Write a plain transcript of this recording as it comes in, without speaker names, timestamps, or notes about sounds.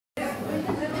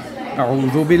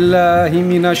أعوذ بالله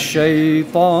من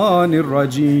الشيطان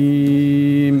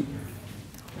الرجيم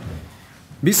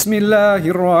بسم الله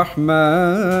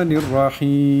الرحمن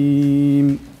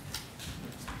الرحيم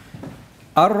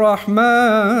الرحمن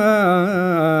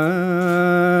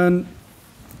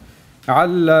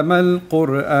علم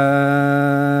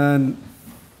القرآن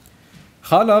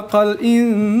خلق الإنسان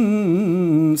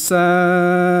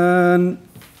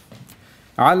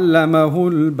علمه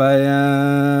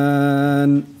البيان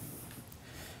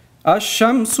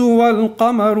الشمس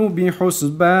والقمر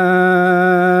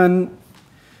بحسبان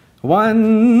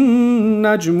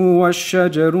والنجم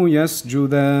والشجر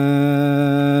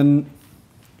يسجدان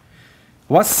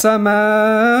والسماء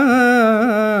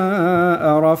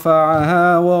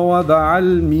رفعها ووضع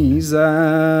الميزان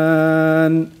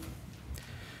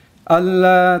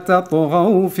ألا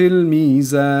تطغوا في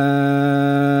الميزان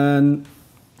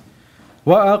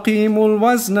وأقيموا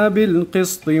الوزن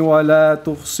بالقسط ولا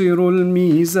تخسروا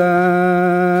الميزان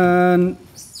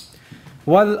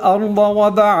والأرض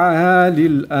وضعها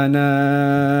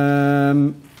للأنام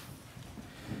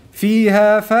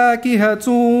فيها فاكهة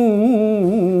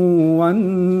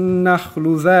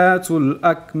والنخل ذات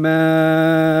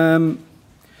الأكمام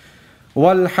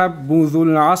والحب ذو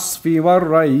العصف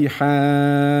والريحان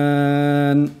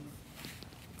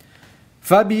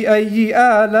فبأي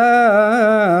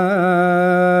آلاء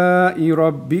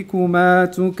ربكما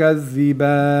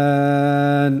تكذبان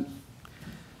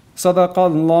صدق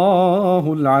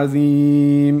الله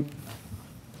العظيم.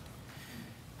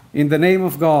 In the name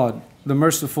of God, the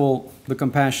merciful, the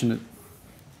compassionate.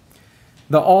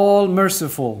 The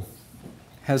all-merciful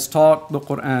has taught the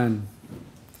Quran.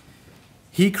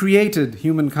 He created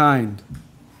humankind,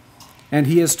 and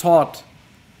He has taught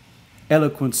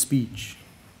eloquent speech.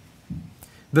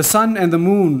 The sun and the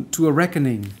moon to a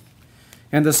reckoning,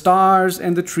 and the stars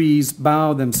and the trees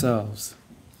bow themselves.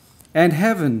 And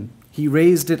heaven He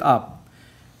raised it up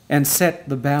and set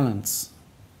the balance.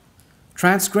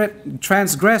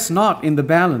 Transgress not in the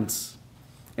balance,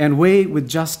 and weigh with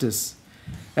justice,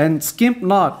 and skimp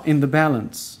not in the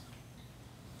balance.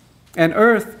 And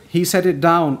earth He set it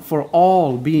down for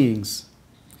all beings.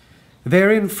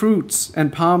 Therein fruits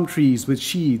and palm trees with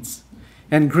sheaths,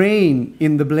 and grain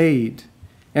in the blade,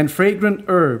 and fragrant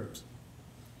herbs.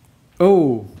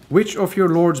 Oh, which of your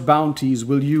Lord's bounties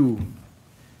will you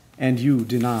and you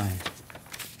deny?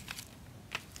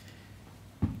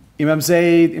 Imam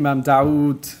Zayd, Imam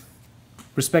Dawood,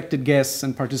 respected guests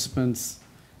and participants,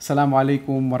 Assalamu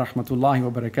alaikum wa rahmatullahi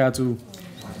wa barakatuh.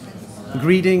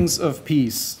 Greetings of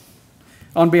peace.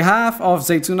 On behalf of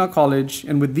Zaytuna College,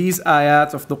 and with these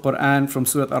ayat of the Quran from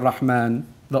Surah Ar-Rahman,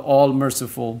 the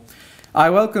All-Merciful, I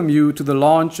welcome you to the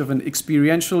launch of an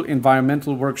experiential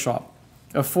environmental workshop,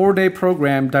 a 4-day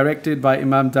program directed by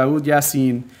Imam Dawood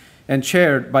Yassin and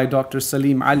chaired by Dr.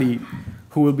 Salim Ali,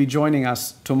 who will be joining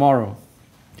us tomorrow.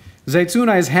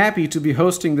 Zaytuna is happy to be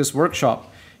hosting this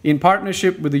workshop in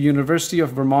partnership with the University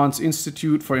of Vermont's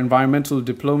Institute for Environmental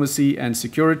Diplomacy and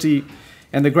Security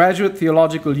and the Graduate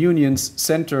Theological Union's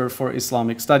Center for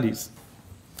Islamic Studies.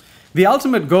 The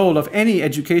ultimate goal of any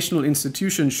educational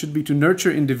institution should be to nurture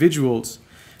individuals,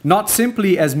 not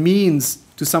simply as means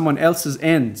to someone else's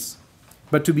ends,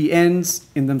 but to be ends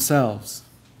in themselves.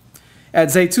 At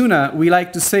Zaytuna, we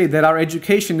like to say that our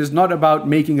education is not about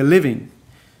making a living.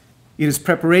 It is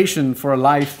preparation for a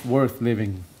life worth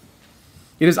living.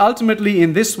 It is ultimately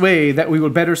in this way that we will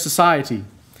better society,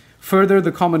 further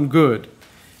the common good,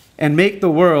 and make the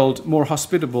world more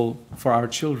hospitable for our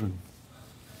children.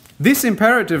 This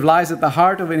imperative lies at the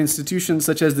heart of an institution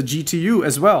such as the GTU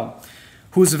as well,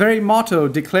 whose very motto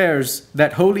declares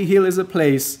that Holy Hill is a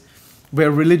place where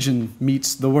religion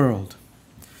meets the world.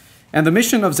 And the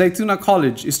mission of Zaytuna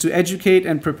College is to educate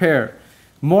and prepare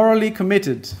morally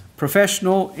committed,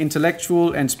 professional,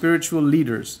 intellectual, and spiritual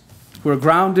leaders who are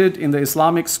grounded in the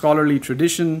Islamic scholarly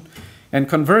tradition and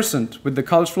conversant with the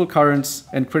cultural currents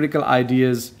and critical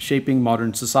ideas shaping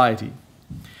modern society.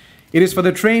 It is for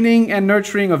the training and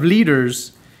nurturing of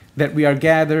leaders that we are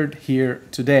gathered here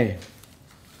today.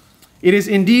 It is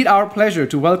indeed our pleasure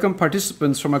to welcome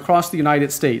participants from across the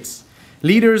United States,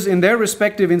 leaders in their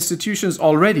respective institutions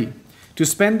already, to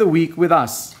spend the week with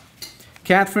us.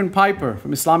 Catherine Piper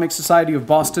from Islamic Society of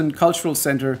Boston Cultural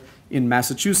Center in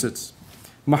Massachusetts.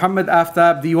 Muhammad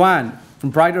Aftab Diwan from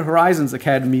Brighter Horizons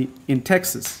Academy in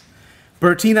Texas.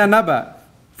 Bertina Naba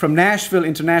from Nashville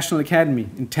International Academy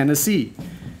in Tennessee.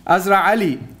 Azra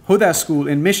Ali, Huda School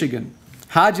in Michigan.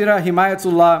 Hajira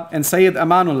Himayatullah and Sayyid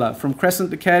Amanullah from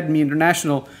Crescent Academy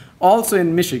International, also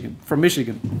in Michigan,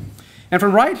 And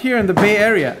from right here in the Bay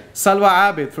Area,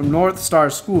 Salwa Abid from North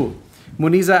Star School.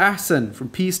 Muniza Ahsan from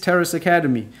Peace Terrace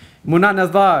Academy, Muna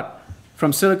Nazar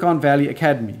from Silicon Valley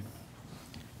Academy.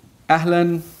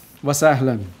 Ahlan wa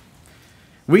sahlan.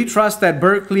 We trust that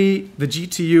Berkeley, the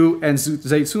GTU, and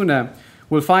Zaytuna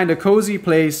will find a cozy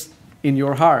place in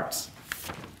your hearts.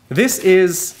 This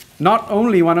is not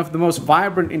only one of the most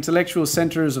vibrant intellectual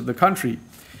centers of the country,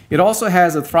 it also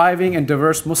has a thriving and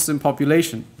diverse Muslim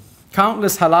population,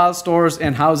 countless halal stores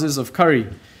and houses of curry,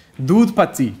 doodh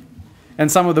patti,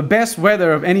 and some of the best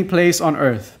weather of any place on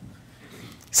earth.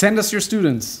 Send us your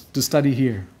students to study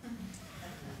here.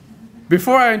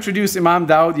 Before I introduce Imam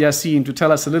Daud Yassin to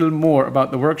tell us a little more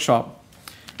about the workshop,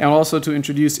 and also to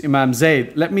introduce Imam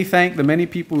Zaid, let me thank the many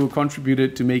people who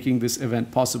contributed to making this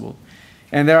event possible.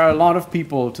 And there are a lot of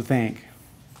people to thank.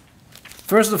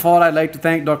 First of all, I'd like to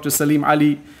thank Dr. Salim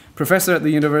Ali, professor at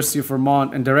the University of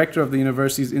Vermont and director of the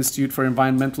university's Institute for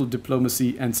Environmental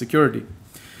Diplomacy and Security.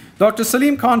 Dr.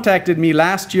 Salim contacted me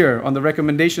last year on the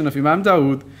recommendation of Imam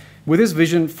Daud with his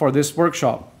vision for this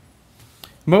workshop.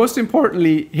 Most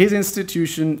importantly, his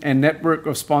institution and network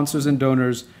of sponsors and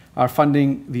donors are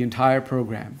funding the entire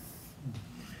program.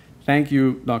 Thank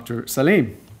you, Dr.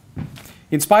 Salim.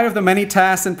 In spite of the many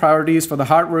tasks and priorities for the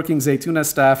hardworking Zaytuna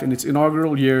staff in its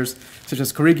inaugural years, such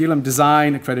as curriculum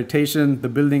design, accreditation, the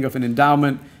building of an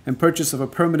endowment, and purchase of a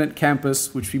permanent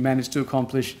campus, which we managed to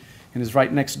accomplish and is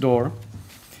right next door,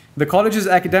 the college's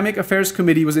Academic Affairs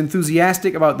Committee was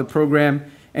enthusiastic about the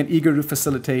program and eager to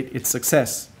facilitate its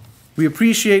success. We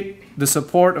appreciate the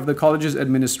support of the college's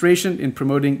administration in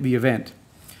promoting the event.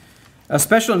 A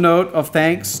special note of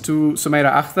thanks to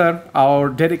Sumaira Akhtar, our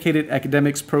dedicated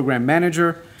academics program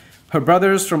manager. Her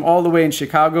brothers from all the way in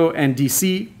Chicago and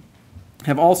DC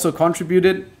have also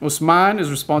contributed. Usman is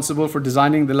responsible for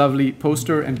designing the lovely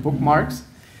poster and bookmarks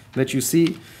that you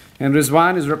see. And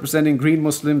Rizwan is representing Green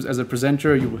Muslims as a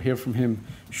presenter. You will hear from him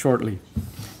shortly.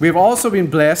 We have also been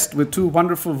blessed with two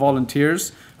wonderful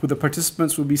volunteers who the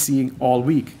participants will be seeing all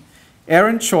week.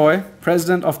 Aaron Choi,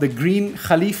 president of the Green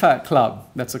Khalifa Club.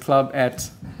 That's a club at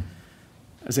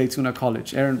Zaytuna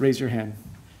College. Aaron, raise your hand.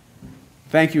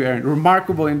 Thank you, Aaron.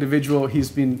 Remarkable individual. He's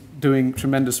been doing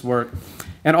tremendous work.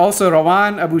 And also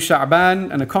Rawan Abu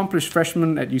Sha'ban, an accomplished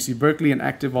freshman at UC Berkeley, an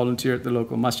active volunteer at the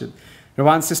local masjid.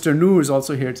 Rawan's sister Noor is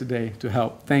also here today to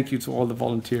help. Thank you to all the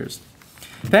volunteers.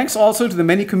 Thanks also to the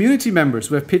many community members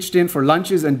who have pitched in for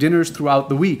lunches and dinners throughout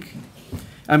the week.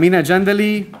 Amina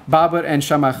Jandali, Babar and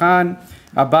Shama Khan,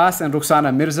 Abbas and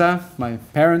Rukhsana Mirza, my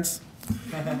parents,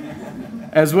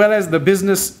 as well as the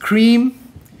business Cream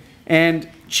and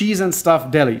Cheese and Stuff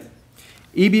Deli.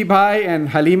 Ibi Bhai and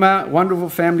Halima, wonderful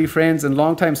family friends and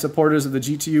longtime supporters of the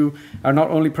GTU, are not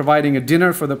only providing a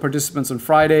dinner for the participants on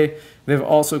Friday, they've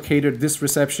also catered this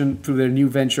reception through their new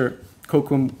venture,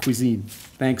 Kokum Cuisine.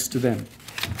 Thanks to them.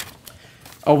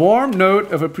 A warm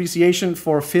note of appreciation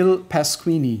for Phil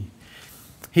Pasquini.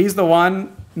 He's the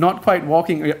one not quite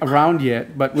walking around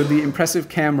yet, but with the impressive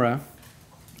camera,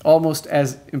 almost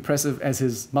as impressive as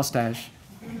his mustache.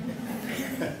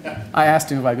 I asked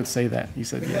him if I could say that. He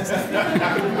said yes.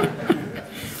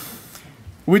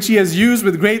 Which he has used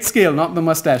with great skill, not the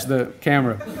mustache, the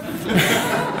camera.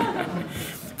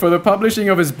 For the publishing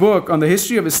of his book on the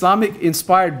history of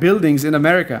Islamic-inspired buildings in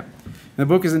America. The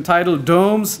book is entitled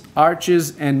Domes,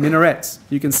 Arches, and Minarets.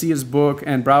 You can see his book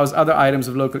and browse other items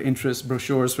of local interest,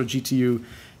 brochures for GTU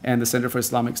and the Center for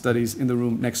Islamic Studies in the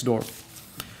room next door.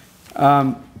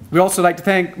 We also like to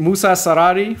thank Musa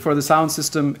Sarari for the sound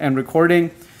system and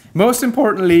recording. Most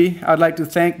importantly, I'd like to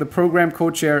thank the program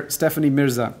co-chair, Stephanie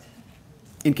Mirza.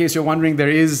 In case you're wondering, there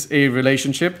is a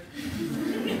relationship.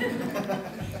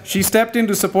 She stepped in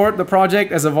to support the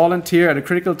project as a volunteer at a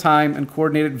critical time and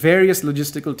coordinated various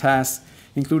logistical tasks,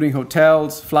 including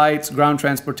hotels, flights, ground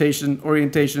transportation,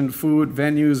 orientation, food,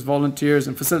 venues, volunteers,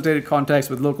 and facilitated contacts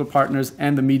with local partners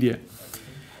and the media.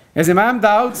 As Imam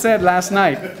Daud said last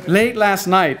night, late last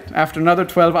night, after another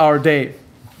 12-hour day,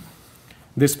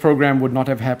 this program would not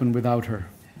have happened without her.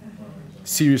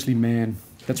 Seriously, man,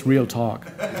 that's real talk.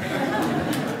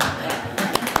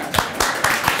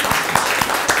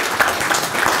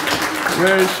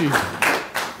 Where is she?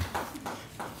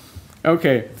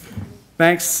 Okay.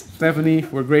 Thanks, Stephanie.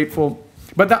 We're grateful.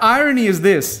 But the irony is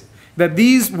this, that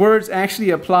these words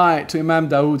actually apply to Imam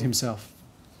Daud himself.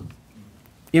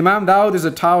 Imam Daud is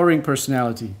a towering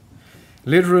personality,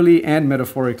 literally and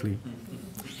metaphorically.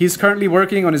 He's currently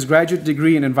working on his graduate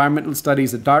degree in environmental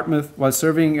studies at Dartmouth while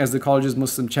serving as the college's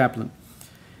Muslim chaplain.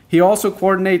 He also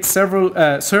coordinates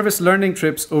several service learning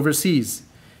trips overseas.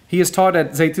 He has taught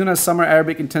at Zaytuna's Summer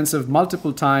Arabic Intensive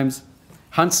multiple times,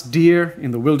 hunts deer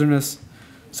in the wilderness,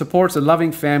 supports a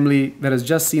loving family that has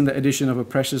just seen the addition of a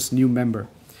precious new member.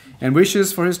 and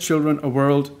wishes for his children a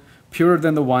world purer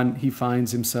than the one he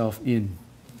finds himself in.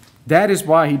 That is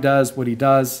why he does what he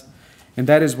does, and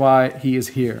that is why he is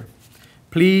here.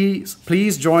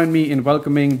 Please join me in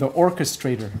welcoming the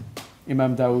orchestrator,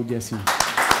 Imam Dawood Yassin.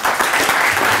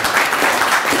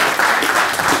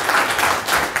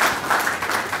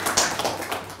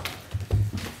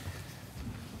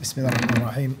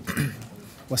 Bismillahirrahmanirrahim.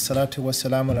 والصلاة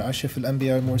والسلام على أشرف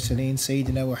الأنبياء والمرسلين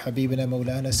سيدنا وحبيبنا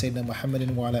مولانا سيدنا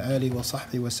محمد وعلى آله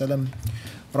وصحبه وسلم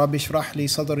رب اشرح لي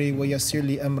صدري ويسر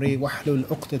لي أمري واحلل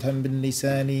عقدة من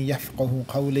لساني يفقه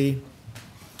قولي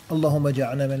اللهم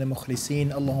اجعلنا من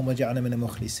المخلصين اللهم اجعلنا من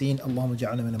المخلصين اللهم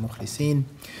اجعلنا من المخلصين.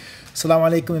 Assalamu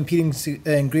alaikum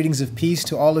and greetings of peace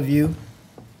to all of you.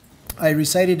 I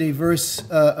recited a verse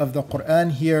of the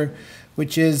Quran here,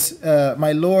 which is,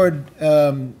 my Lord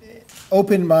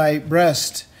open my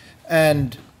breast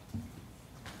and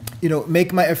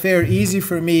make my affair easy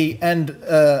for me and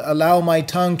allow my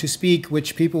tongue to speak,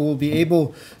 which people will be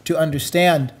able to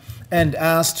understand, and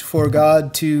asked for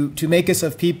God to make us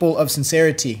of people of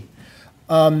sincerity.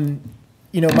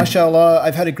 Mashallah,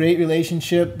 I've had a great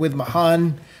relationship with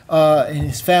Mahan and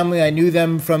his family. I knew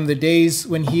them from the days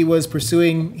when he was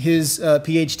pursuing his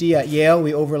PhD at Yale.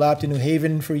 We overlapped in New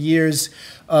Haven for years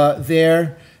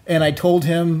there. And I told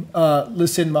him,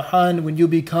 listen, Mahan, when you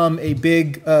become a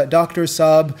big Dr.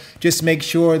 Saab, just make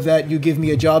sure that you give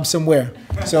me a job somewhere.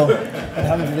 So,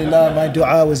 alhamdulillah, my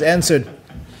dua was answered.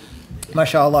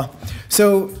 MashaAllah.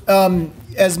 So,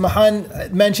 as Mahan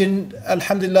mentioned,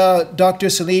 alhamdulillah, Dr.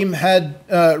 Salim had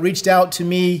reached out to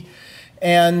me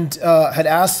and had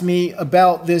asked me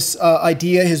about this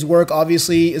idea. His work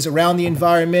obviously is around the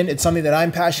environment. It's something that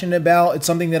I'm passionate about. It's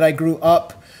something that I grew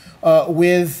up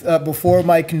with before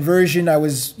my conversion. I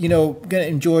was,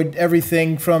 enjoyed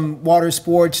everything from water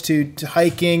sports to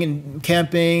hiking and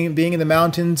camping and being in the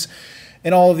mountains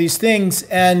and all of these things.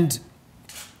 And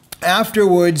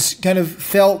afterwards kind of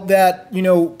felt that,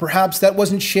 perhaps that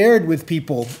wasn't shared with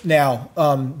people now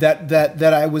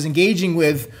that I was engaging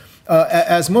with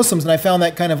as Muslims. And I found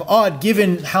that kind of odd,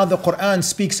 given how the Quran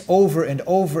speaks over and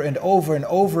over and over and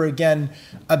over again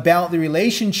about the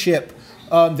relationship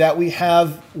that we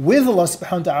have with Allah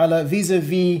subhanahu wa ta'ala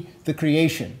vis-a-vis the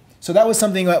creation. So that was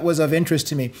something that was of interest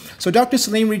to me. So Dr.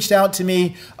 Salim reached out to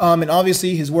me, and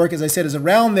obviously his work, as I said, is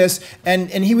around this, and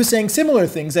he was saying similar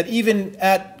things, that even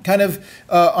at kind of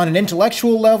on an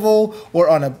intellectual level, or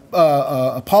on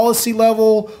a policy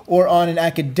level, or on an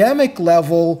academic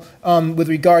level, with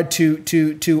regard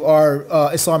to our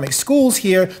Islamic schools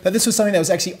here, that this was something that was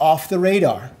actually off the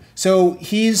radar. So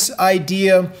his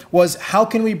idea was, how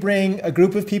can we bring a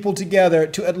group of people together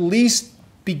to at least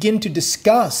begin to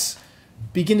discuss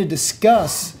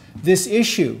this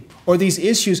issue, or these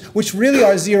issues, which really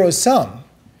are zero-sum,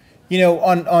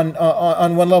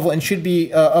 on one level, and should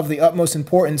be of the utmost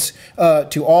importance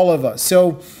to all of us.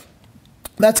 So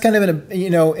that's kind of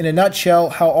in a nutshell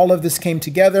how all of this came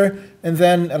together. And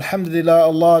then, alhamdulillah,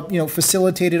 Allah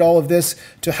facilitated all of this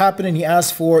to happen, and He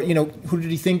asked for who did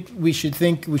He think we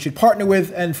should partner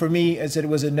with, and for me, as it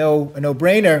was a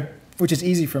no-brainer, which is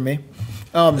easy for me.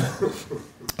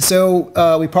 So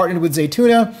we partnered with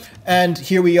Zaytuna, and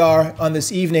here we are on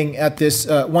this evening at this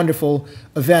wonderful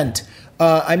event.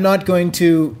 I'm not going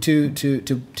to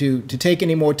take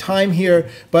any more time here,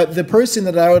 but the person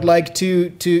that I would like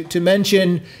to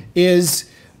mention is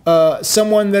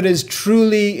someone that is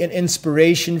truly an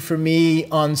inspiration for me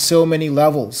on so many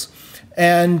levels.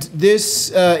 And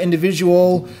this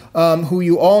individual, who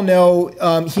you all know,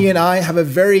 he and I have a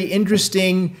very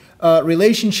interesting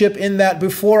relationship, in that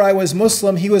before I was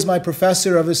Muslim, he was my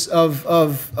professor of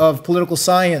political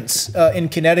science in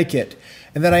Connecticut.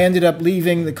 And then I ended up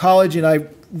leaving the college, and I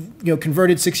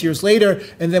converted 6 years later,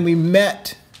 and then we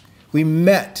met.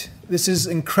 This is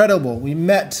incredible. We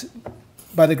met,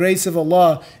 by the grace of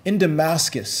Allah, in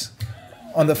Damascus,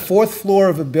 on the 4th floor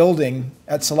of a building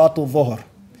at Salatul Dhuhr.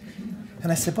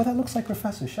 And I said, well, that looks like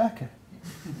Professor Shakir.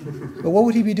 But what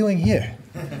would he be doing here?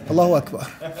 Allahu Akbar.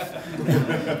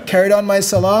 Carried on my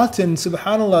salat, and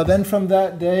subhanallah, then from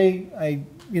that day,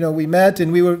 we met,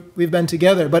 and we've been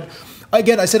together. But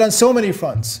again, I said on so many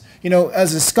fronts,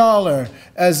 as a scholar,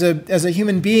 as a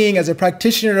human being, as a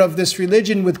practitioner of this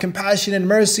religion with compassion and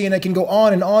mercy, and I can go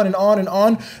on and on and on and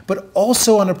on, but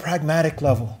also on a pragmatic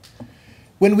level.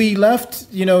 When we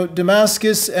left,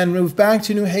 Damascus and moved back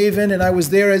to New Haven, and I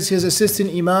was there as his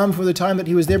assistant imam for the time that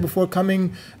he was there before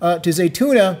coming to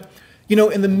Zaytuna,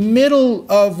 in the middle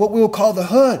of what we will call the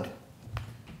hood,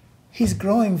 he's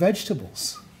growing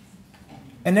vegetables.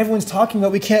 And everyone's talking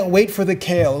about we can't wait for the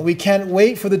kale, we can't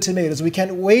wait for the tomatoes, we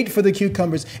can't wait for the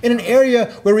cucumbers, in an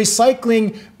area where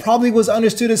recycling probably was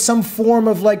understood as some form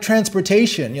of like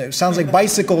transportation. You know, it sounds like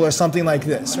bicycle or something like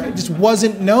this, right? It just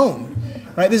wasn't known,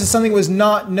 right? This is something that was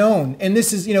not known. And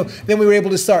this is, you know, then we were able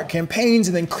to start campaigns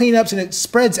and then cleanups, and it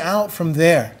spreads out from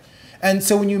there. And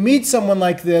so when you meet someone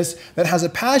like this, that has a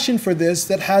passion for this,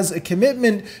 that has a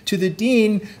commitment to the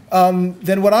deen,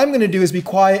 then what I'm going to do is be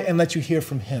quiet and let you hear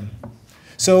from him.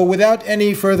 So without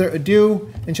any further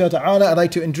ado, inshallah ta'ala, I'd like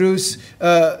to introduce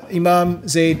Imam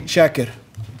Zaid Shakir.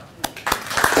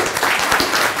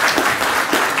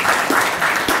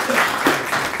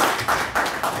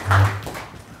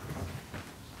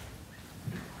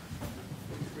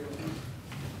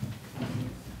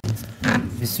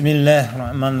 بسم الله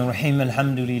الرحمن الرحيم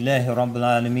الحمد لله رب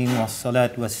العالمين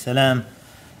والصلاة والسلام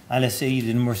على سيد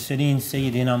المرسلين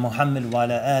سيدنا محمد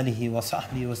وعلى آله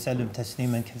وصحبه وسلم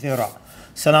تسليما كثيرا.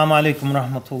 السلام عليكم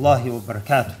ورحمة الله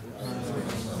وبركاته.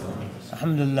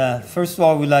 Alhamdulillah. First of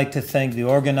all, we'd like to thank the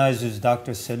organizers,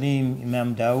 Dr. Salim,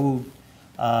 Imam Dawood,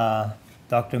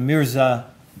 Dr. Mirza,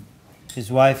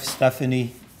 his wife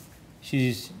Stephanie.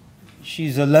 She's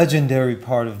a legendary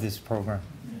part of this program.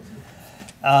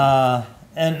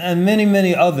 And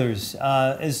many others.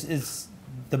 It's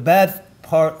the bad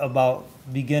part about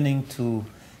beginning to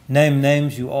name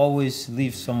names, you always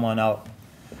leave someone out.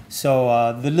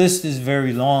 So the list is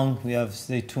very long. We have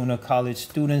Zaytuna College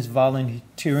students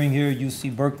volunteering here,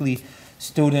 UC Berkeley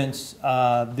students,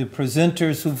 the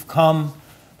presenters who've come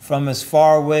from as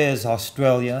far away as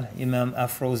Australia, Imam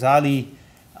Afroz Ali,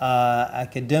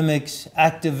 academics,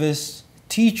 activists,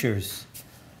 teachers.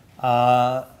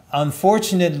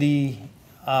 Unfortunately,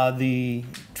 the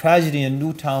tragedy in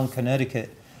Newtown,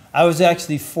 Connecticut, I was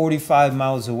actually 45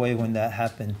 miles away when that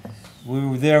happened. We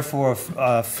were there for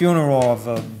a funeral of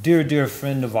a dear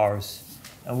friend of ours.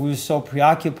 And we were so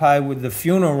preoccupied with the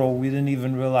funeral, we didn't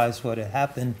even realize what had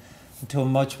happened until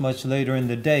much later in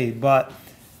the day. But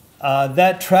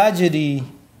that tragedy,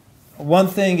 one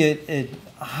thing it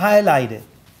highlighted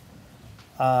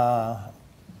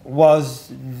was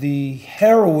the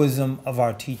heroism of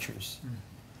our teachers.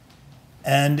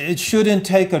 And it shouldn't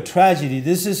take a tragedy.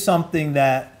 This is something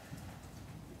that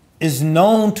is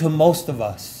known to most of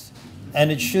us.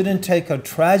 And it shouldn't take a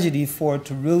tragedy for it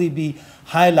to really be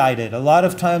highlighted. A lot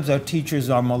of times our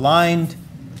teachers are maligned,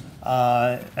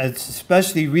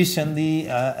 especially recently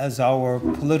as our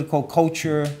political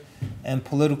culture and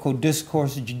political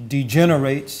discourse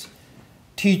degenerates.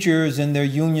 Teachers and their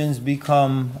unions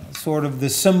become sort of the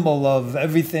symbol of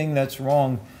everything that's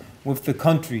wrong with the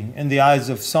country in the eyes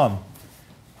of some,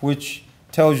 which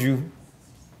tells you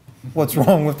what's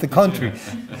wrong with the country.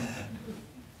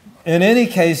 In any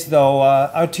case, though,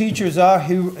 our teachers are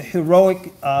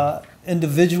heroic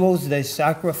individuals. They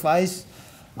sacrifice.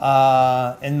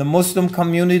 In the Muslim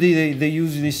community, they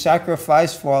usually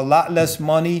sacrifice for a lot less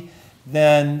money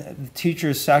than the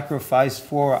teachers sacrifice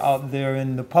for out there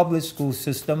in the public school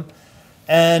system.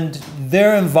 And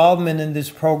their involvement in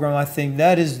this program, I think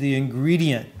that is the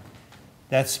ingredient,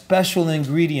 that special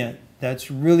ingredient that's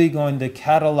really going to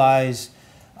catalyze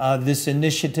this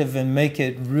initiative and make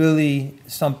it really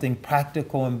something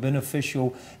practical and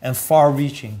beneficial and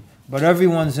far-reaching. But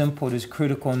everyone's input is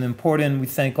critical and important. We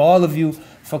thank all of you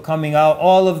for coming out,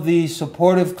 all of the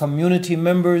supportive community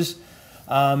members.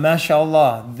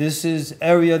 MashaAllah, this is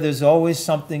area, there's always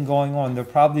something going on. There are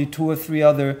probably 2 or 3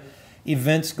 other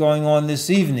events going on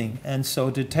this evening. And so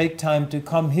to take time to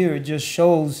come here, it just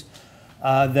shows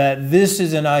that this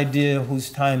is an idea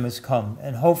whose time has come.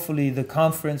 And hopefully the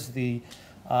conference, the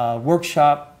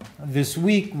workshop this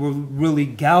week will really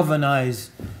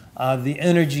galvanize the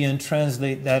energy and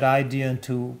translate that idea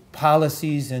into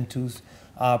policies, into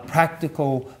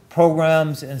practical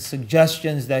programs and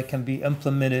suggestions that can be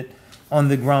implemented on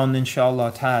the ground,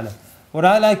 inshallah ta'ala. What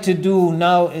I like to do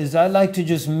now is I like to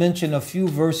just mention a few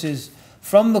verses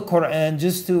from the Quran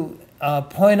just to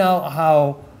point out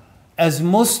how as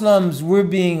Muslims we're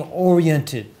being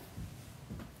oriented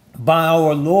by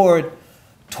our Lord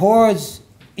towards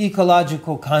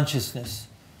ecological consciousness.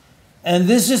 And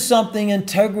this is something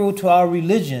integral to our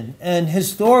religion. And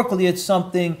historically it's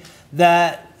something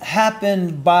that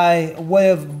happened by way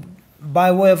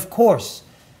of course.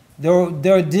 We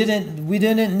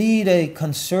didn't need a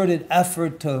concerted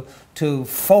effort to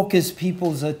focus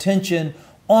people's attention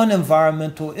on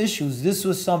environmental issues. This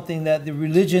was something that the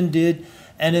religion did.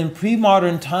 And in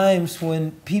pre-modern times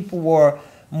when people were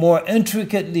more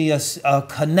intricately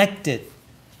connected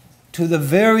to the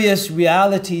various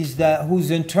realities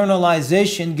whose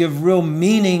internalization give real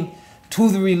meaning to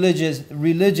the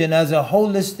religion as a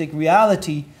holistic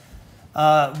reality,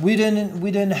 we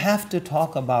didn't have to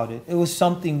talk about it. It was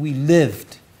something we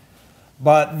lived.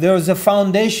 But there's a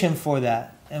foundation for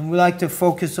that. And we like to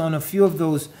focus on a few of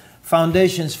those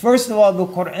foundations. First of all, the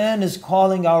Quran is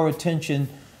calling our attention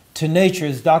to nature,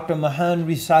 as Dr. Mahan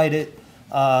recited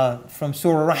from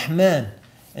Surah Rahman.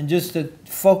 And just to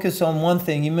focus on one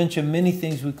thing, he mentioned many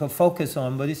things we could focus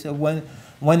on, but he said, when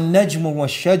najmu wa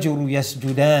shajru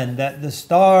yasjudan, that the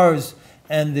stars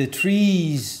and the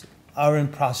trees are in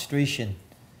prostration.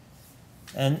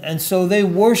 And so they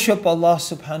worship Allah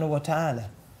subhanahu wa ta'ala.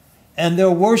 And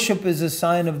their worship is a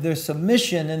sign of their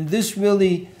submission. And this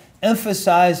really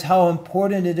emphasized how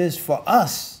important it is for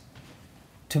us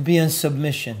to be in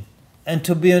submission and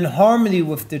to be in harmony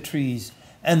with the trees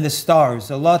and the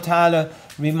stars. Allah Ta'ala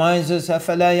reminds us,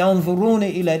 أَفَلَا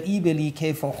يَنْظُرُونَ إِلَى الْإِبِلِ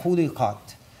كَيْفَ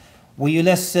خُلِقَتْ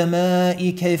وَإِلَى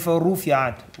السَّمَاءِ كَيْفَ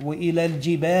رُفِعَتْ وَإِلَى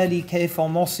الْجِبَالِ كَيْفَ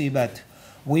نُصِبَتْ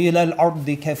وَإِلَى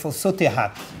الْأَرْضِ كَيْفَ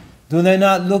سُطِحَتْ. Do they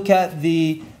not look at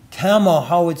the camel,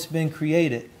 how it's been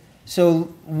created?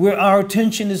 So our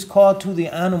attention is called to the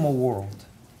animal world.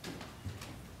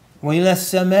 وَإِلَى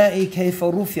السَّمَاءِ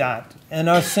كَيْفَ رُفِعَتْ. And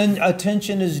our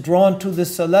attention is drawn to the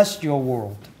celestial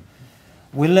world.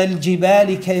 وَإِلَى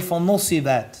الْجِبَالِ كَيْفَ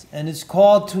نُصِبَتْ. And it's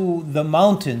called to the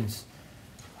mountains,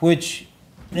 which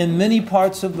in many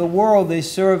parts of the world they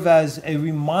serve as a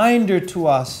reminder to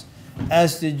us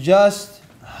as to just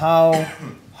how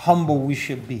humble we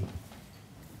should be.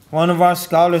 One of our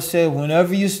scholars said,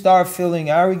 whenever you start feeling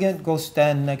arrogant, go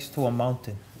stand next to a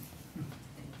mountain.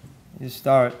 You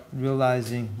start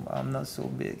realizing, well, I'm not so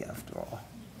big after all.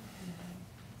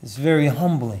 It's very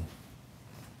humbling.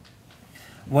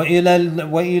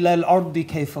 وَإِلَى الْأَرْضِ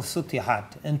كَيْفَ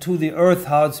سُطِحَتْ. And to the earth,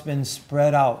 how it's been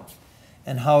spread out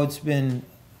and how it's been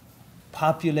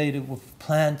populated with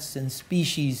plants and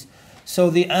species. So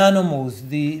the animals,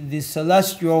 the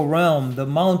celestial realm, the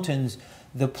mountains,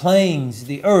 the plains,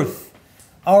 the earth,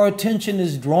 our attention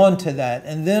is drawn to that.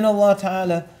 And then Allah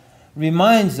Ta'ala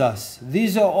reminds us,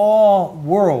 these are all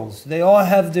worlds. They all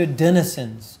have their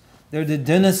denizens. They're the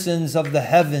denizens of the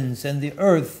heavens and the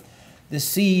earth, the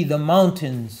sea, the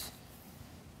mountains.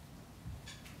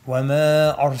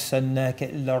 وَمَا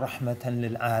أَرْسَلْنَاكَ إِلَّا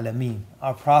رَحْمَةً لِلْعَالَمِينَ.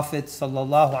 Our Prophet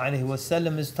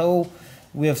ﷺ is told,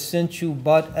 we have sent you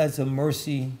but as a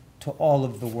mercy to all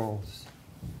of the worlds.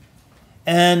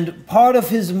 And part of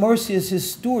His mercy is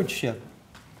His stewardship.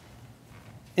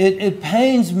 It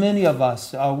pains many of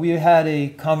us. We had a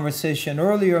conversation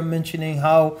earlier mentioning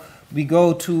how we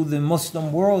go to the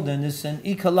Muslim world and it's an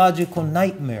ecological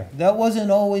nightmare. That wasn't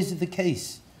always the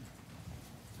case.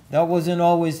 That wasn't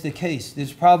always the case.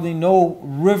 There's probably no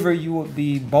river you would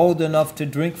be bold enough to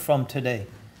drink from today.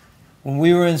 When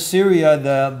we were in Syria,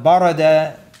 the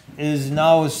Barada is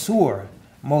now a sewer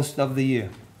most of the year.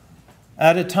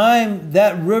 At a time,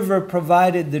 that river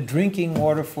provided the drinking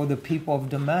water for the people of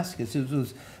Damascus. It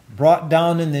was brought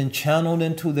down and then channeled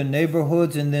into the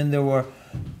neighborhoods, and then there were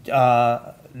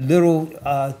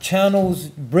little channels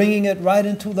bringing it right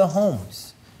into the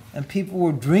homes. And people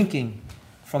were drinking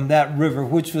from that river,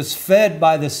 which was fed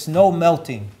by the snow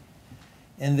melting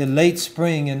in the late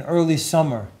spring and early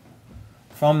summer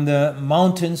from the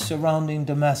mountains surrounding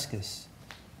Damascus.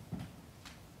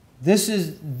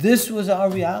 This was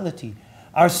our reality.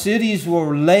 Our cities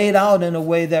were laid out in a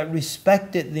way that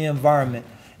respected the environment.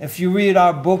 If you read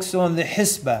our books on the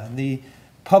Hisbah, the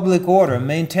public order,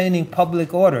 maintaining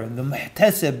public order, the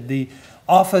Muhtasib, the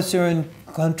officer in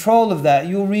control of that,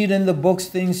 you'll read in the books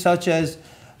things such as,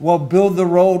 well, build the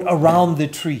road around the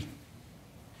tree,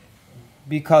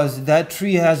 because that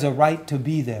tree has a right to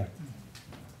be there.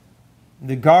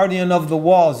 The guardian of the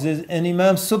walls is, and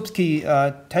Imam Subki,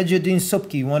 Tajuddin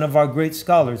Subki, one of our great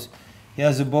scholars, he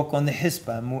has a book on the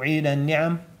Hisbah, Mu'id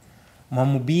al-Ni'am wa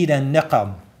Mubid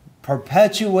al-Niqam,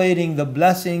 perpetuating the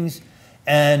blessings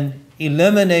and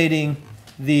eliminating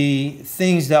the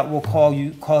things that will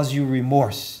cause you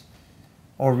remorse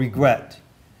or regret.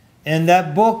 In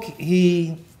that book,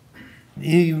 he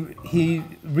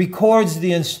records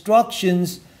the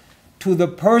instructions to the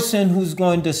person who's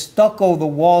going to stucco the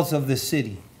walls of the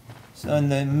city. So in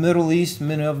the Middle East,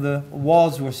 many of the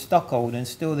walls were stuccoed, and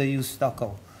still they use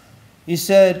stucco. He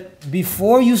said,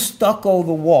 before you stucco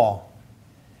the wall,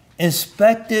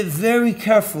 inspect it very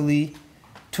carefully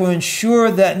to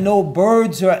ensure that no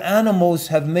birds or animals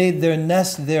have made their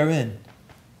nest therein.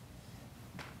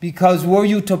 Because were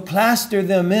you to plaster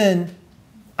them in,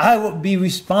 I would be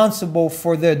responsible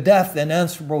for their death and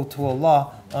answerable to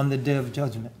Allah on the Day of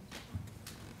Judgment.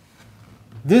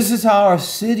 This is how our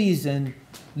cities and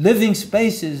living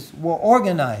spaces were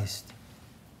organized.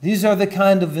 These are the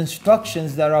kind of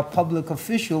instructions that our public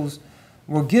officials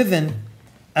were given.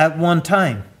 at one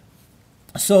time.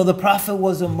 So the Prophet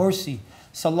was a mercy,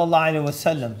 sallallahu alaihi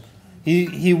wasallam.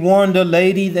 He warned a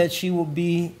lady that she would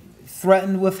be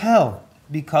threatened with hell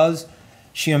because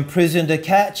she imprisoned a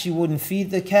cat. She wouldn't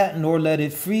feed the cat nor let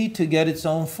it free to get its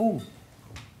own food.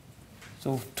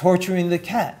 So torturing the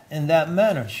cat in that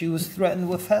manner, she was threatened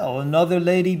with hell. Another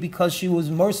lady, because she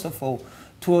was merciful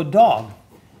to a dog.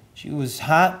 She was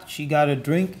hot. She got a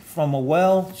drink from a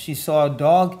well. She saw a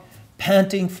dog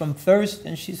panting from thirst,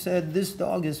 and she said, this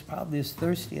dog is probably as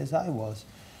thirsty as I was.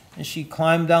 And she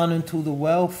climbed down into the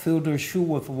well, filled her shoe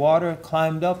with water,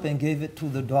 climbed up and gave it to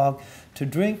the dog to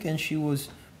drink, and she was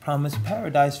promised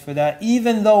paradise for that,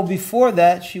 even though before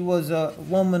that she was a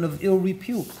woman of ill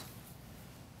repute.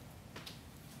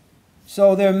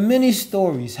 So there are many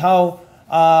stories how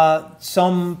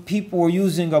some people were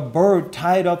using a bird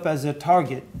tied up as a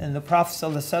target, and the Prophet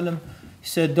ﷺ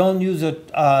said,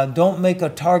 don't make a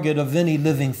target of any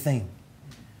living thing.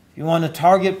 If you want to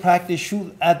target practice,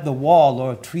 shoot at the wall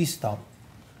or a tree stump.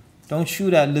 Don't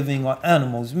shoot at living or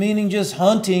animals, meaning just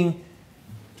hunting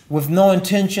with no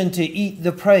intention to eat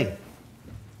the prey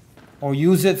or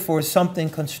use it for something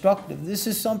constructive. This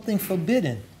is something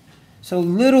forbidden. So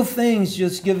little things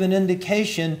just give an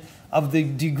indication of the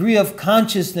degree of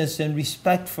consciousness and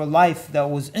respect for life that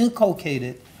was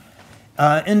inculcated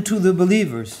into the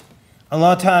believers.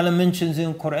 Allah Ta'ala mentions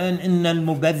in Quran, إِنَّ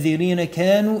الْمُبَذِّرِينَ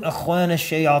كَانُوا أَخْوَانَ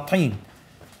الشَّيَاطِينَ.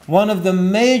 One of the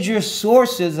major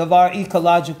sources of our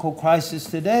ecological crisis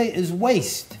today is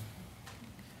waste.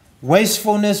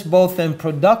 Wastefulness both in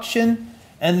production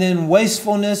and then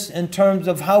wastefulness in terms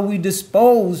of how we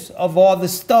dispose of all the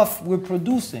stuff we're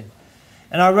producing.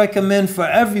 And I recommend for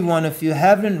everyone, if you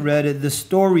haven't read it, The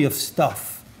Story of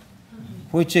Stuff,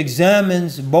 which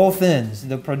examines both ends,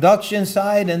 the production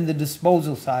side and the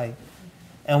disposal side,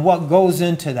 and what goes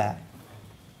into that.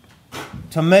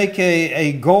 To make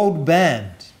a gold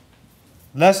band,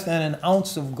 less than an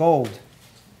ounce of gold.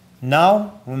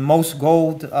 Now, when most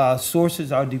gold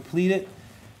sources are depleted,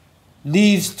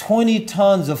 leaves 20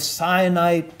 tons of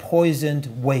cyanide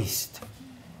poisoned waste.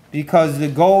 Because the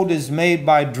gold is made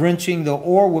by drenching the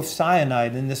ore with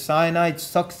cyanide, and the cyanide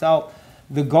sucks out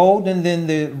the gold, and then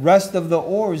the rest of the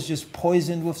ore is just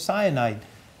poisoned with cyanide.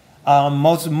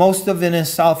 Most of it in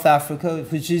South Africa,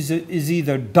 which is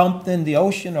either dumped in the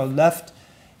ocean or left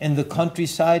in the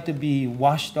countryside to be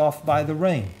washed off by the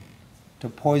rain, to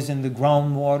poison the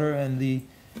groundwater and the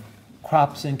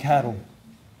crops and cattle.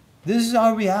 This is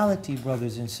our reality,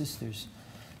 brothers and sisters.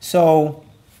 So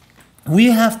we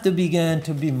have to begin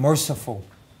to be merciful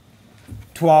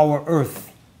to our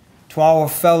earth, to our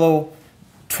fellow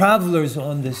travelers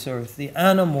on this earth, the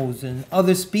animals and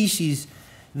other species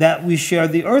that we share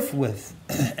the earth with,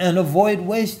 and avoid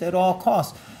waste at all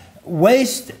costs.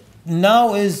 Waste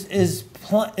now is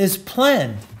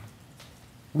planned.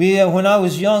 When I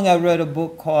was young, I read a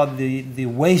book called The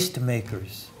Waste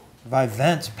Makers by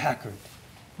Vance Packard,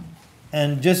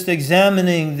 and just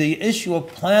examining the issue of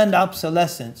planned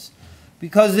obsolescence,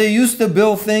 because they used to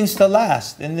build things to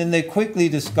last, and then they quickly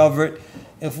discovered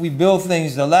if we build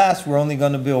things to last, we're only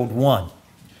going to build one.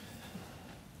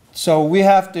 So we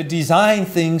have to design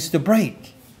things to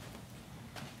break.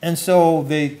 And so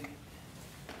they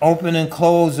open and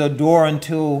close a door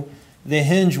until the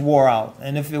hinge wore out.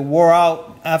 And if it wore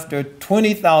out after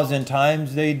 20,000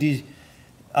 times, they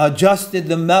adjusted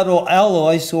the metal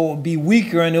alloy so it would be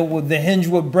weaker, and the hinge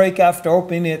would break after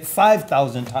opening it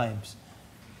 5,000 times.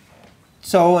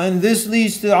 So, and this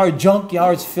leads to our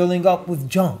junkyards filling up with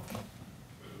junk.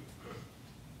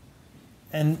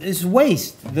 And it's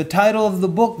waste. The title of the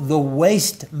book, The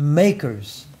Waste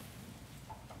Makers.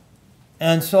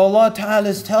 And so Allah Ta'ala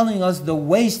is telling us the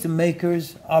waste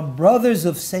makers are brothers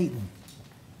of Satan.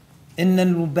 إِنَّ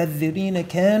الْمُبَذِّرِينَ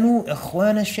كَانُوا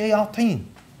إِخْوَانَ الشَّيَاطِينَ.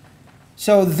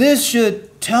 So this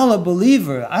should tell a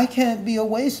believer, I can't be a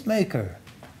waste maker,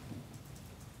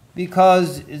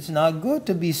 because it's not good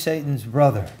to be Satan's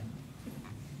brother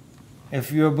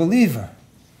if you're a believer.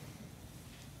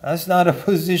 That's not a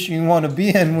position you want to be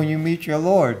in when you meet your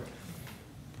Lord.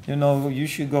 You know, you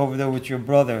should go over there with your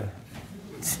brother.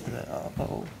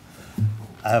 Oh,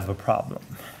 I have a problem.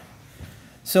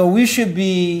 So we should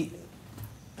be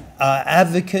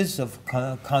advocates of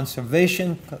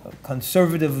conservation,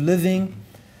 conservative living,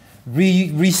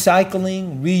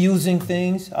 recycling, reusing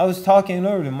things. I was talking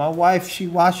earlier, my wife, she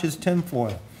washes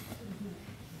tinfoil.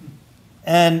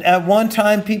 And at one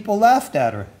time, people laughed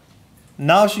at her.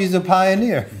 Now she's a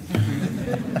pioneer.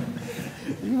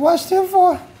 You wash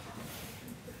tinfoil?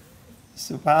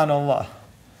 SubhanAllah.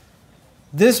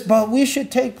 But we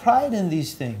should take pride in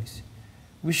these things.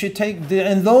 We should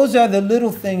and those are the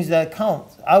little things that count.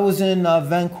 I was in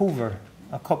Vancouver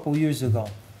a couple years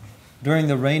ago during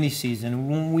the rainy season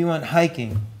when we went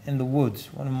hiking in the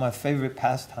woods, one of my favorite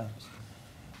pastimes.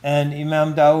 And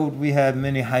Imam Dawood, we had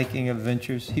many hiking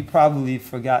adventures. He probably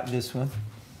forgot this one.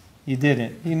 He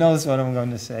didn't. He knows what I'm going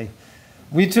to say.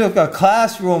 We took a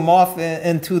classroom off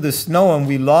into the snow and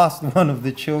we lost one of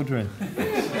the children.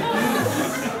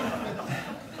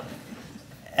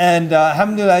 And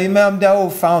alhamdulillah, Imam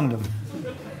Dawood found him.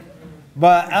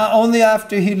 But only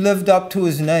after he lived up to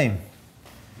his name.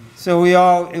 So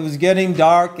it was getting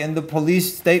dark and the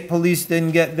state police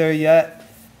didn't get there yet.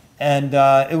 And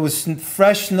it was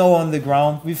fresh snow on the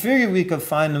ground. We figured we could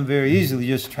find him very easily,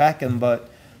 just track him, but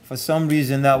for some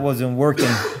reason that wasn't working.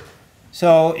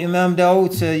 So Imam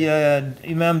Dawood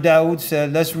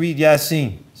said, let's read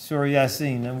Yasin, Surah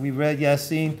Yasin. And we read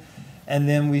Yasin. And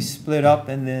then we split up,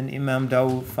 and then Imam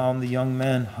Dawood found the young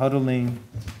man huddling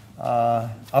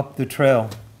up the trail.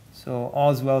 So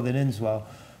all's well that ends well.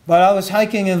 But I was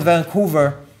hiking in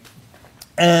Vancouver,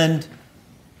 and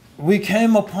we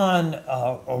came upon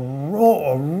a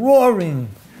roaring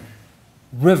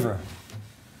river.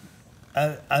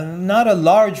 Not a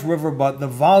large river, but the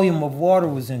volume of water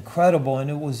was incredible, and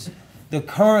the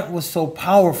current was so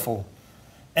powerful.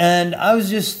 And I was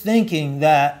just thinking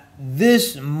that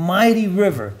this mighty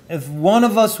river, if one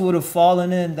of us would have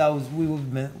fallen in, we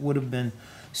would have been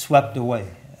swept away.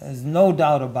 There's no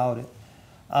doubt about it.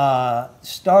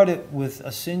 Started with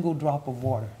a single drop of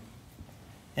water.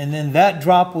 And then that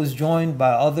drop was joined by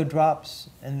other drops.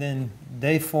 And then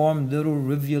they formed little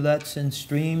rivulets and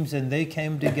streams, and they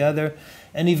came together.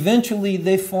 And eventually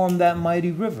they formed that mighty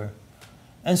river.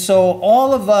 And so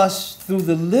all of us, through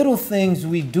the little things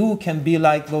we do, can be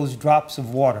like those drops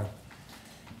of water.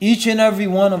 Each and every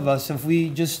one of us, if we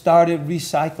just started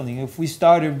recycling, if we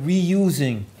started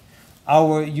reusing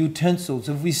our utensils,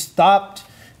 if we stopped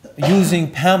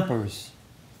using Pampers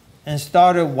and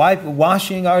started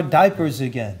washing our diapers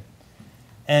again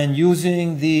and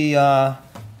using the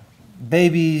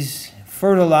baby's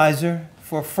fertilizer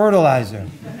for fertilizer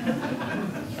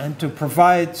and to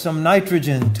provide some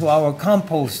nitrogen to our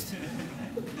compost,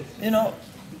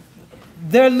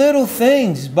 they're little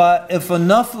things, but if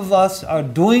enough of us are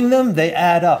doing them, they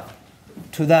add up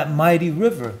to that mighty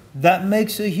river. That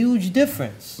makes a huge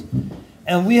difference.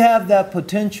 And we have that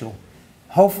potential.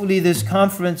 Hopefully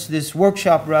this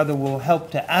workshop will help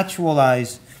to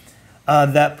actualize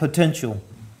that potential.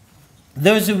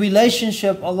 There's a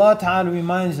relationship, Allah Ta'ala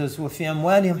reminds us, وَفِي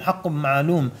أَمْوَالِهِمْ حَقٌّ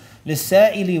مَعْلُومٌ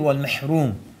لِلسَّائِلِ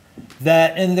وَالْمَحْرُومِ,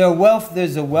 that in their wealth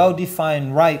there's a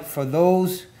well-defined right for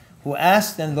those who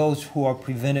ask and those who are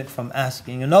prevented from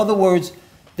asking. In other words,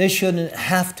 they shouldn't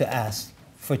have to ask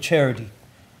for charity.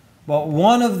 But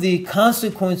one of the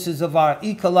consequences of our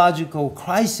ecological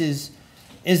crisis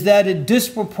is that it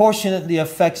disproportionately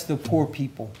affects the poor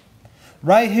people.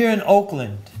 Right here in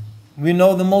Oakland, we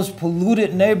know the most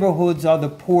polluted neighborhoods are the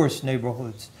poorest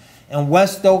neighborhoods. In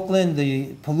West Oakland,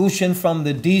 the pollution from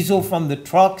the diesel from the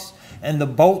trucks and the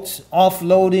boats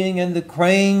offloading and the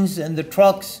cranes and the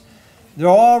trucks, they're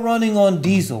all running on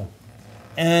diesel.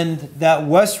 And that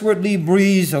westwardly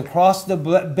breeze across the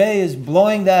bay is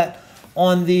blowing that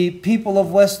on the people of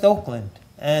West Oakland.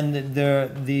 And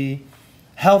the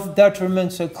health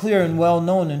detriments are clear and well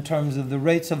known in terms of the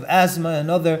rates of asthma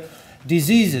and other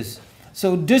diseases.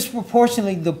 So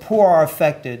disproportionately the poor are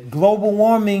affected. Global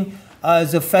warming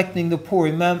is affecting the poor.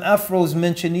 Imam Afroz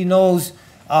mentioned he knows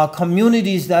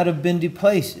communities that have been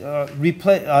displaced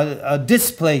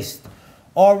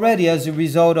already as a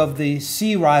result of the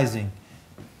sea rising.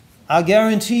 I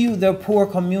guarantee you they're poor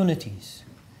communities.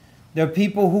 They're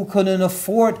people who couldn't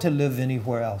afford to live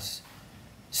anywhere else.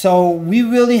 So we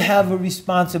really have a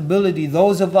responsibility,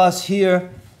 those of us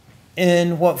here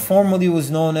in what formerly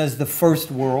was known as the First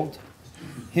World,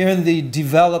 here in the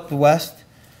developed West,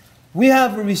 we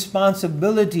have a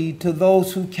responsibility to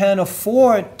those who can't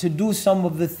afford to do some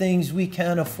of the things we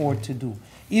can't afford to do,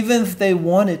 even if they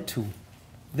wanted to.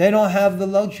 They don't have the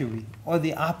luxury or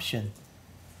the option.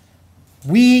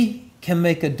 We can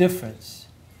make a difference,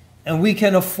 and we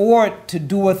can afford to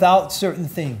do without certain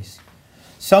things.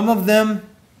 Some of them,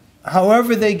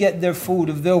 however they get their food,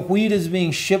 if their wheat is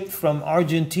being shipped from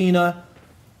Argentina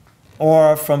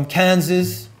or from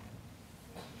Kansas,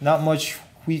 not much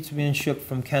wheat's being shipped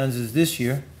from Kansas this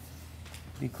year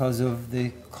because of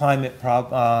the climate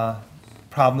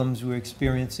problems we're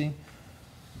experiencing.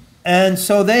 And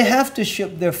so they have to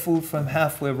ship their food from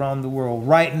halfway around the world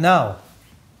right now.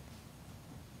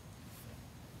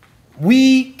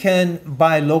 We can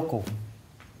buy local.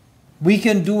 We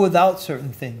can do without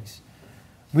certain things.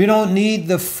 We don't need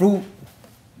the fruit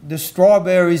the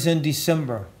strawberries in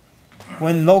December,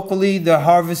 when locally they're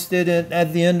harvested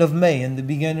at the end of May and the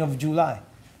beginning of July,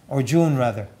 or June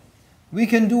rather. We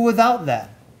can do without that.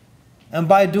 And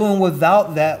by doing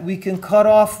without that, we can cut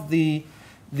off the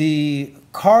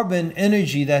carbon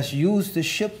energy that's used to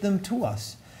ship them to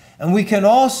us. And we can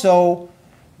also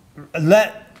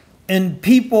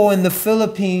people in the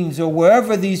Philippines or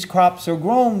wherever these crops are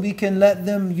grown, we can let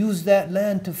them use that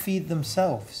land to feed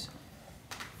themselves.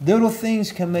 Little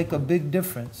things can make a big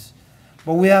difference.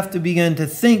 But we have to begin to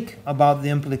think about the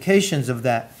implications of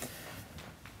that.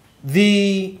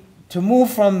 To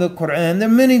move from the Quran, there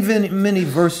are many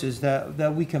verses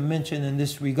that we can mention in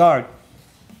this regard.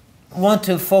 I want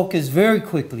to focus very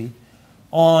quickly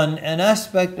on an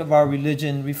aspect of our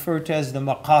religion referred to as the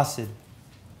maqasid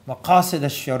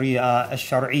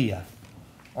al-shari'ah,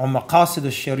 or maqasid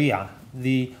al-shari'ah,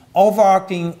 the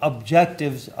overarching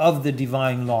objectives of the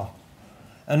divine law.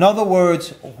 In other words,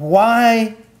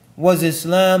 why was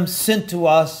Islam sent to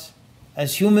us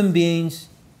as human beings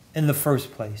in the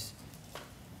first place?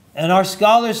 And our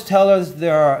scholars tell us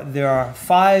there are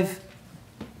 5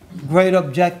 great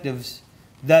objectives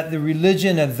that the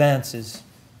religion advances.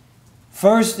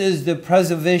 First is the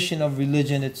preservation of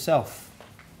religion itself.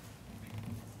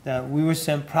 That we were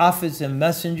sent prophets and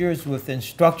messengers with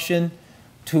instruction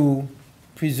to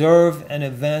preserve and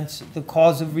advance the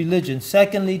cause of religion.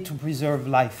 Secondly, to preserve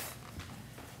life.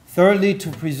 Thirdly,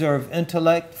 to preserve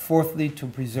intellect. Fourthly, to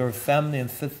preserve family. And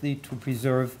fifthly, to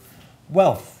preserve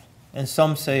wealth. And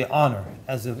some say honor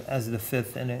as the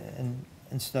fifth, and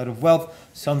instead of wealth,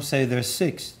 some say there's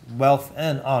 6, wealth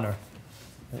and honor.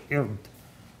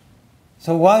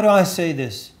 So why do I say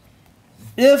this?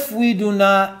 If we do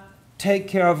not take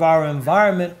care of our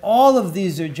environment, all of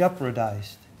these are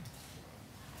jeopardized.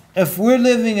 If we're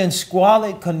living in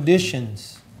squalid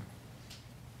conditions,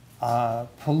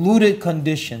 polluted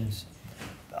conditions,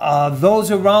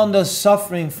 those around us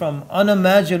suffering from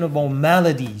unimaginable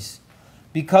maladies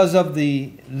because of the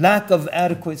lack of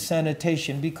adequate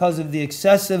sanitation, because of the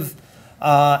excessively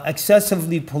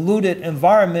polluted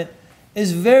environment,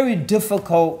 is very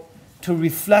difficult to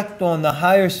reflect on the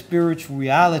higher spiritual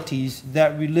realities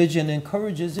that religion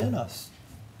encourages in us.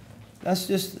 That's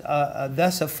just,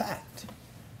 that's a fact.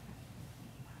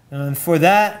 And for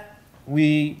that,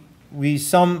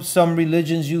 some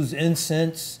religions use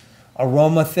incense,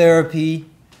 aromatherapy,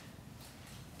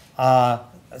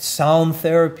 sound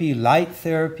therapy, light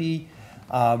therapy,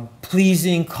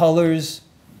 pleasing colors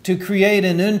to create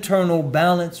an internal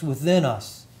balance within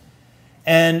us.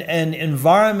 And an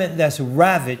environment that's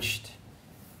ravaged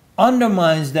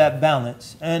undermines that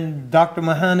balance. And Dr.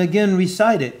 Mahan again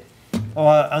recited,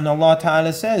 and Allah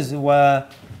Ta'ala says,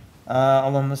 وَالسَّمَاءَ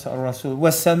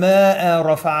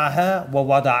رَفَعَهَا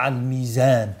وَوَضَعَ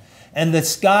الْمِيزَانَ. And the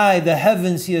sky, the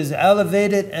heavens, He has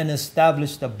elevated and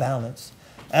established a balance.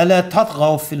 أَلَا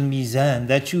تَطْغَوْا فِي الْمِيزَانِ.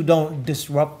 That you don't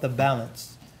disrupt the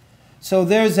balance. So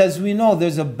there's, as we know,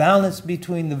 there's a balance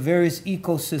between the various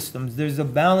ecosystems. There's a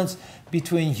balance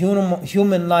between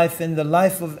human life and the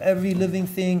life of every living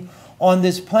thing on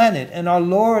this planet. And our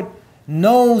Lord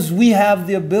knows we have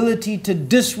the ability to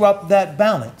disrupt that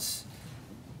balance.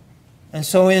 And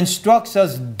so He instructs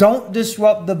us, don't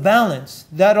disrupt the balance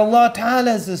that Allah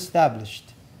Ta'ala has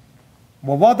established.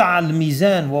 وَوَضَعَ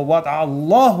الْمِيزَانِ وَوَضَعَ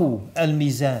اللَّهُ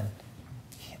الْمِيزَانِ.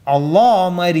 Allah,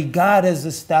 Almighty God, has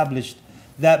established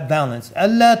that balance.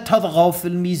 أَلَّا تَطْغَوْا فِي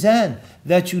الْمِيزَانِ.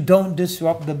 That you don't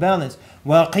disrupt the balance.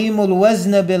 وَأَقِيمُوا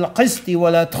الْوَزْنَ بِالْقِسْطِ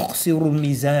وَلَا تُخْسِرُوا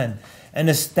الْمِيزَانِ. And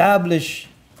establish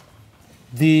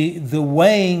the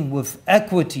weighing with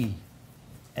equity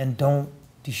and don't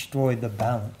destroy the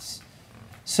balance.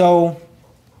 So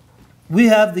we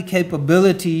have the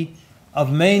capability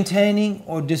of maintaining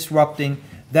or disrupting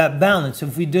that balance.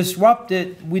 If we disrupt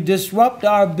it, we disrupt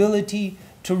our ability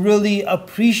to really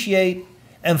appreciate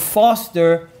and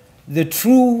foster the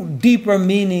true, deeper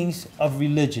meanings of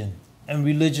religion and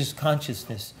religious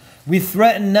consciousness. We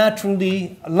threaten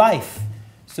naturally life.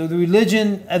 So the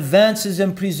religion advances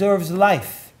and preserves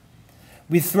life.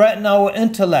 We threaten our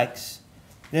intellects,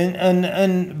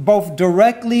 and both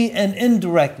directly and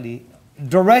indirectly.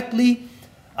 Directly,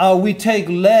 we take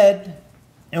lead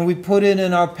and we put it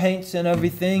in our paints and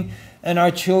everything, and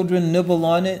our children nibble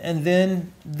on it, and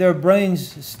then their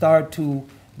brains start to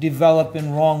develop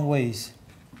in wrong ways.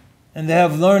 And they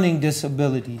have learning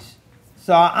disabilities.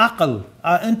 So our aql,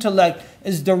 our intellect,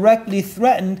 is directly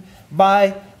threatened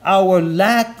by our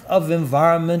lack of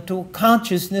environmental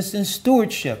consciousness and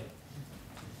stewardship.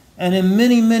 And in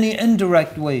many, many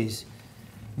indirect ways,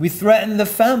 we threaten the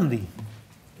family.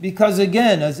 Because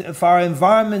again, if our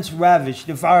environment's ravaged,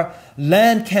 if our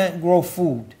land can't grow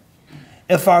food,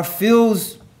 if our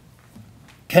fields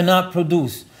cannot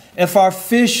produce, if our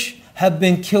fish have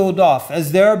been killed off,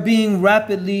 as they're being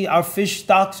rapidly, our fish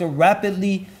stocks are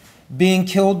rapidly being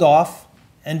killed off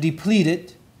and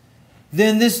depleted,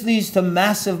 then this leads to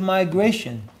massive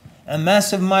migration. And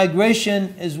massive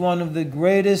migration is one of the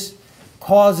greatest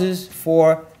causes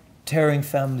for tearing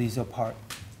families apart.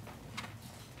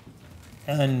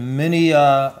 And many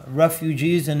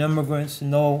refugees and immigrants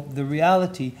know the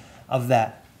reality of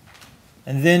that.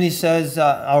 And then he says,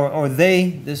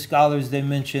 the scholars they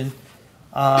mention,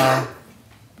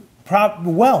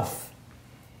 wealth.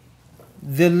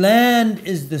 The land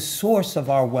is the source of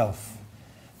our wealth.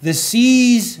 The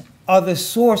seas are the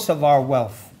source of our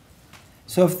wealth.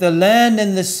 So if the land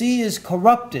and the sea is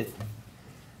corrupted,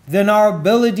 then our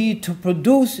ability to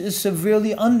produce is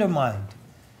severely undermined.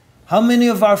 How many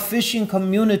of our fishing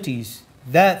communities,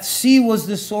 that sea was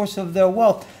the source of their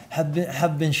wealth,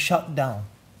 have been shut down?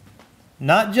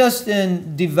 Not just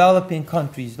in developing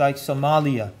countries like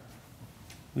Somalia,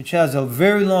 which has a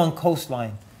very long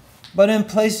coastline, but in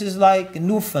places like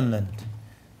Newfoundland,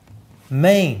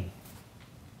 Maine,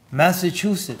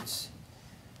 Massachusetts.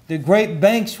 The Great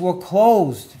Banks were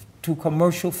closed to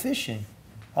commercial fishing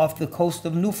off the coast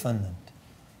of Newfoundland.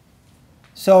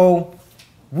 So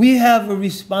we have a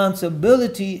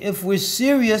responsibility, if we're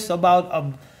serious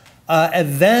about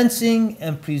advancing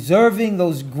and preserving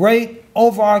those great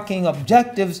overarching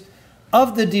objectives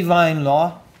of the divine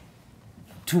law,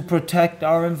 to protect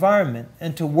our environment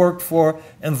and to work for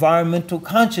environmental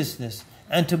consciousness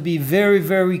and to be very,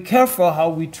 very careful how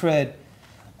we tread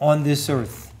on this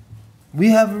earth.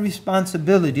 We have a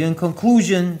responsibility. In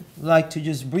conclusion, I'd like to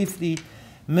just briefly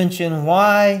mention,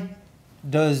 why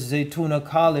does Zaytuna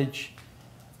College,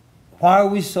 why are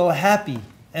we so happy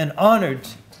and honored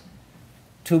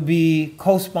to be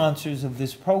co-sponsors of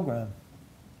this program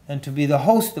and to be the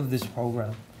host of this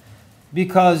program?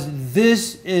 Because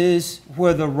this is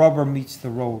where the rubber meets the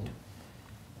road.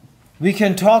 We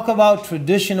can talk about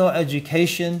traditional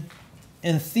education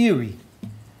in theory,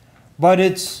 but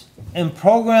it's in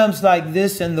programs like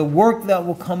this and the work that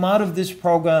will come out of this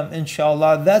program,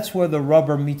 inshallah, that's where the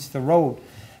rubber meets the road.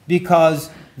 Because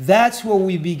that's where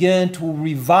we begin to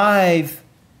revive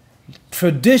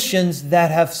traditions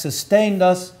that have sustained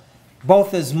us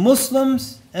both as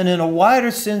Muslims and in a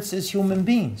wider sense as human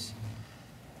beings.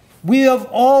 We have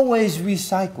always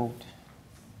recycled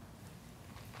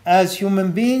as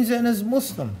human beings and as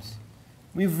Muslims.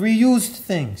 We've reused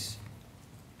things.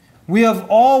 We have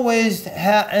always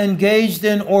engaged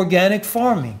in organic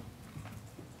farming.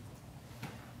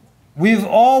 We've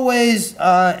always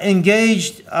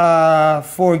engaged,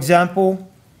 for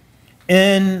example,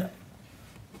 in,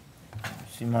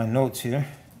 see my notes here,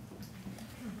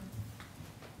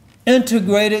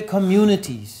 integrated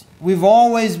communities. We've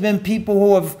always been people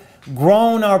who have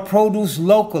grown our produce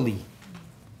locally.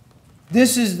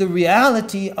 This is the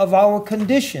reality of our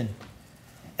condition.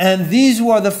 And these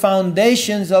were the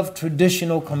foundations of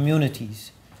traditional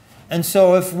communities. And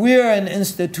so if we're an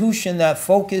institution that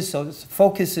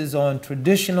focuses on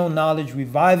traditional knowledge,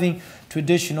 reviving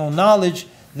traditional knowledge,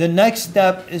 the next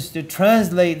step is to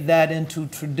translate that into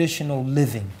traditional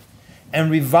living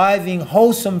and reviving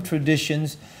wholesome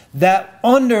traditions that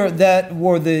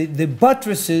were the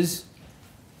buttresses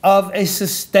of a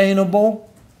sustainable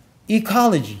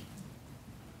ecology.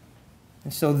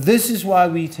 And so this is why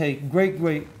we take great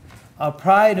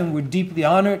pride, and we're deeply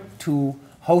honored to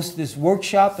host this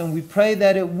workshop, and we pray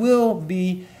that it will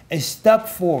be a step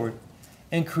forward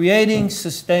in creating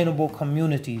sustainable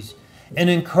communities and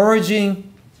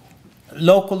encouraging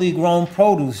locally grown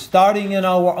produce, starting in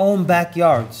our own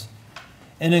backyards,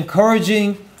 and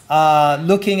encouraging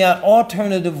looking at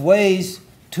alternative ways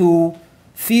to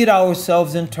feed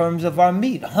ourselves in terms of our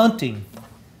meat, hunting,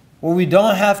 where we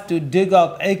don't have to dig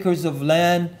up acres of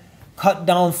land, cut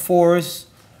down forests,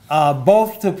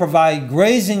 both to provide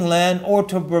grazing land or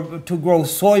to grow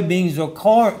soybeans or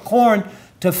corn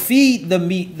to feed the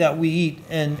meat that we eat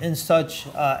in such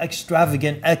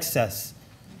extravagant excess.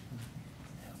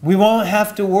 We won't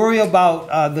have to worry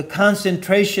about the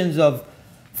concentrations of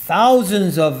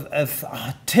thousands of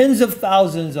tens of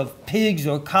thousands of pigs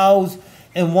or cows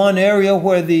in one area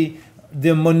where the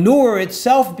manure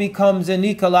itself becomes an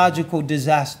ecological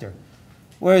disaster.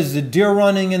 Whereas the deer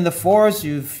running in the forest,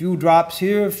 you have a few drops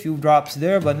here, a few drops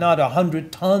there, but not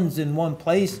 100 tons in one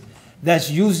place that's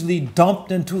usually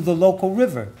dumped into the local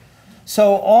river.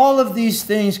 So all of these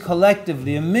things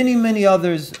collectively, and many, many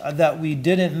others that we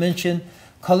didn't mention,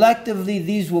 collectively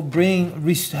these will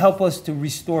help us to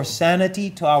restore sanity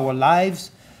to our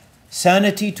lives,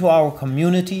 sanity to our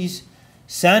communities,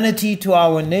 sanity to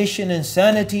our nation, and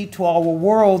sanity to our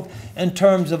world in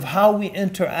terms of how we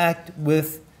interact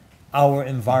with our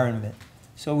environment.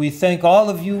 So we thank all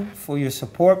of you for your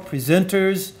support,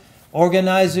 presenters,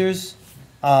 organizers,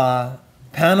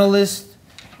 panelists,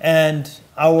 and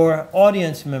our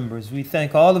audience members. We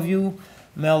thank all of you.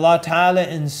 May Allah Ta'ala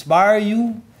inspire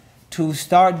you to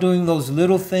start doing those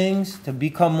little things, to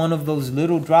become one of those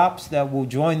little drops that will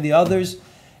join the others.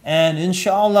 And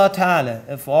inshallah Ta'ala,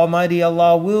 if Almighty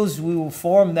Allah wills, we will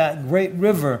form that great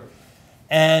river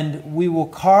and we will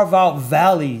carve out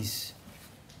valleys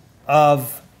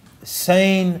of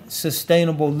sane,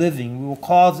 sustainable living. We will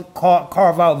carve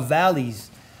out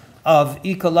valleys of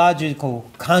ecological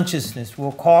consciousness.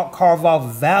 We'll carve out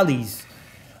valleys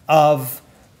of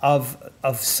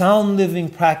sound living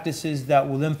practices that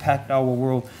will impact our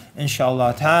world,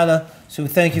 inshallah ta'ala. So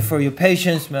thank you for your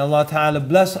patience. May Allah ta'ala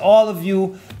bless all of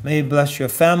you. May He bless your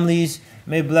families.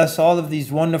 May He bless all of these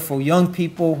wonderful young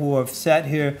people who have sat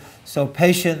here so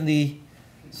patiently,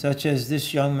 such as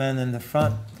this young man in the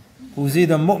front, who's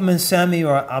either Mu'min Sami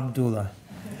or Abdullah.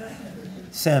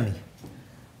 Sami.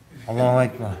 Allahu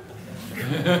Akbar.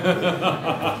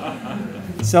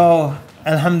 So,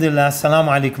 alhamdulillah, assalamu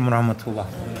alaikum wa rahmatullah.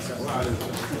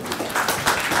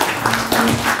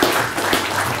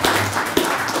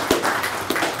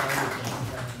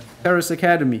 Paris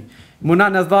Academy.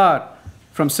 Muna Nazar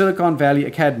from Silicon Valley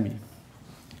Academy.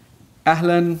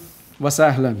 Ahlan wa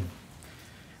sahlan.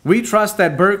 We trust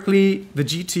that Berkeley, the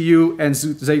GTU, and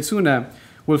Zaytuna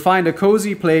will find a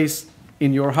cozy place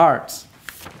in your hearts.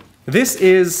 This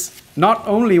is not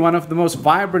only one of the most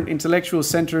vibrant intellectual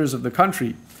centers of the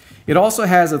country, it also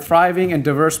has a thriving and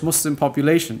diverse Muslim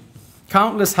population,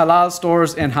 countless halal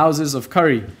stores and houses of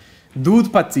curry,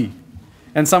 doodh patti,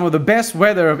 and some of the best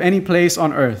weather of any place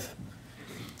on earth.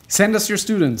 Send us your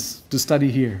students to study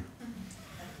here.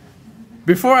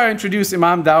 Before I introduce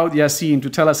Imam Daud Yassin to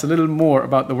tell us a little more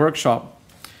about the workshop,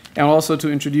 and also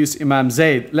to introduce Imam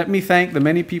Zaid, let me thank the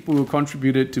many people who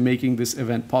contributed to making this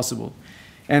event possible.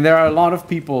 And there are a lot of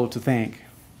people to thank.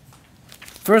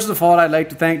 First of all, I'd like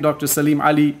to thank Dr. Salim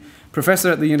Ali,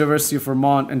 professor at the University of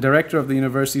Vermont and director of the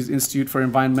university's Institute for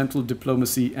Environmental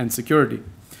Diplomacy and Security.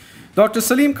 Dr.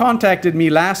 Salim contacted me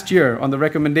last year on the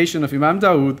recommendation of Imam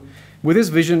Dawood with his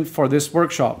vision for this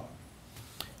workshop.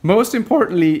 Most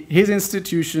importantly, his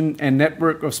institution and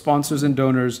network of sponsors and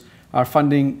donors are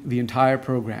funding the entire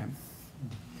program.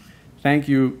 Thank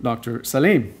you, Dr.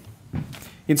 Salim.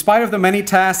 In spite of the many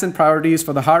tasks and priorities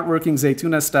for the hardworking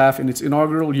Zaytuna staff in its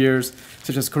inaugural years,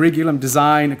 such as curriculum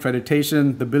design,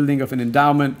 accreditation, the building of an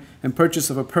endowment, and purchase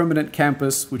of a permanent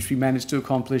campus, which we managed to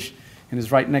accomplish and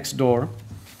is right next door,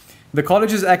 the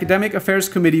college's Academic Affairs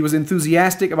Committee was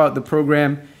enthusiastic about the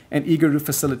program and eager to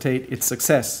facilitate its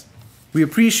success. We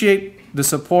appreciate the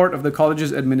support of the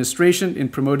college's administration in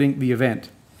promoting the event.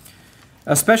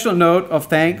 A special note of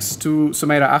thanks to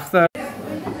Sumaira Akhtar.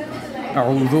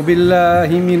 أعوذ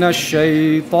بالله من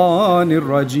الشيطان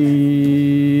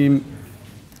الرجيم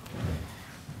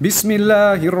بسم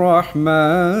الله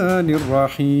الرحمن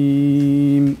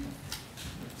الرحيم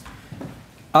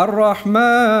الرحمن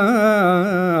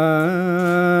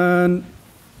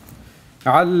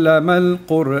علم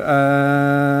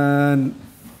القرآن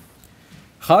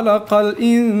خلق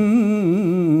الإنسان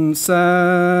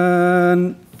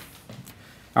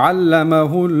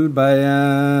علمه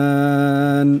البيان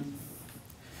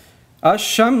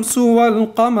الشمس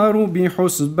والقمر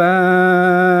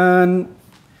بحسبان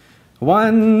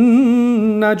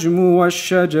والنجم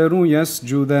والشجر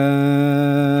يسجدان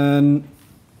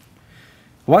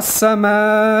والسماء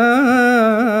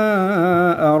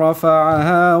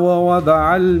رفعها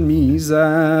ووضع الميزان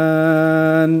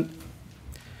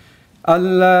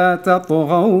ألا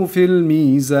تطغوا في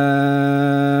الميزان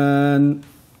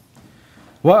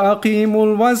وأقيموا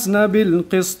الوزن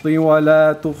بالقسط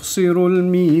ولا تخسروا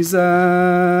الميزان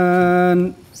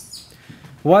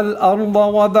والأرض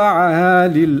وضعها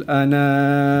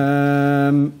للأنام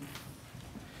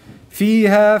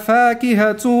فيها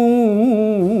فاكهة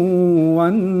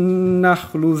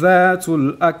والنخل ذات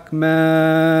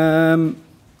الأكمام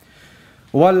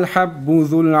والحب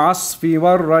ذو العصف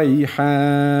والريحان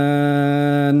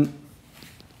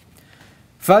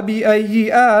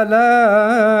فبأي آلاء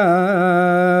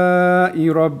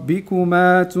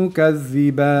ربكما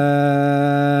تكذبان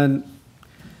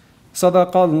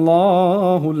صدق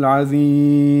الله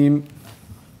العظيم.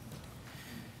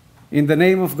 In the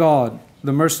name of God,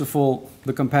 the merciful,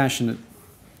 the compassionate.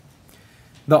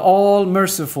 The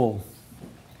all-merciful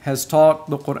has taught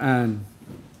the Quran.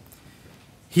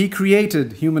 He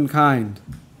created humankind,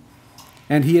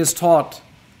 and He has taught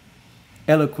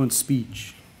eloquent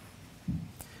speech.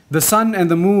 the sun and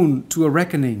the moon to a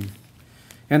reckoning,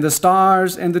 and the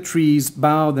stars and the trees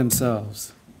bow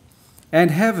themselves. And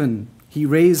heaven, he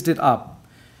raised it up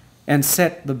and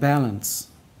set the balance.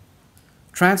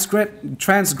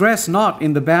 Transgress not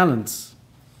in the balance,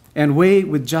 and weigh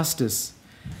with justice,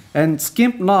 and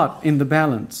skimp not in the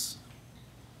balance.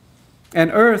 And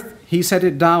earth, he set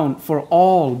it down for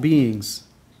all beings.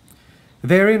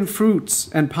 Therein fruits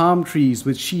and palm trees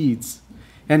with sheaths,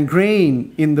 and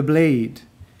grain in the blade,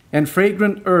 and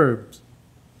fragrant herbs.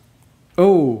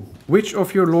 Oh, which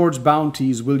of your Lord's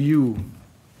bounties will you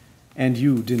and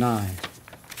you deny?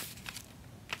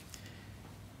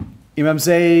 Imam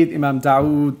Zayd, Imam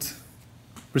Dawood,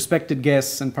 respected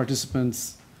guests and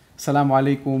participants, Assalamu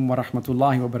alaikum wa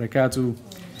rahmatullahi wa barakatuh.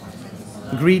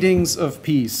 Greetings of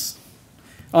peace.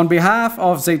 On behalf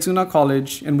of Zaytuna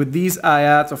College, and with these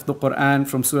ayat of the Quran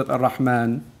from Surah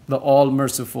Ar-Rahman, the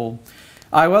All-Merciful,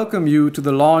 I welcome you to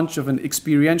the launch of an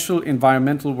experiential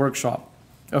environmental workshop,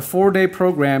 a 4-day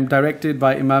program directed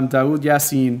by Imam Dawood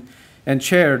Yassin and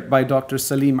chaired by Dr.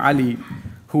 Salim Ali,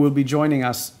 who will be joining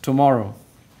us tomorrow.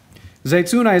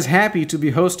 Zaytuna is happy to be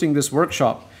hosting this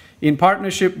workshop in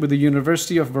partnership with the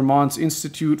University of Vermont's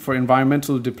Institute for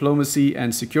Environmental Diplomacy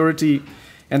and Security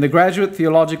and the Graduate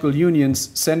Theological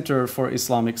Union's Center for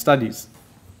Islamic Studies.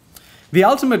 The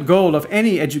ultimate goal of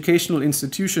any educational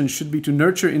institution should be to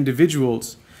nurture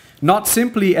individuals, not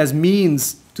simply as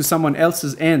means to someone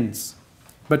else's ends,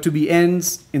 but to be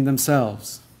ends in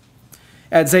themselves.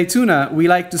 At Zaytuna, we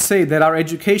like to say that our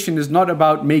education is not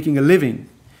about making a living.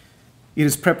 It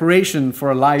is preparation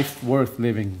for a life worth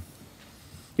living.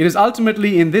 It is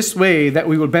ultimately in this way that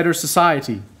we will better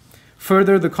society,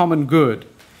 further the common good,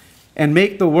 and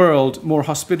make the world more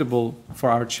hospitable for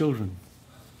our children.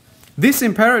 This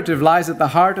imperative lies at the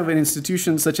heart of an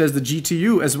institution such as the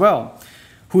GTU as well,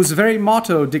 whose very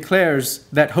motto declares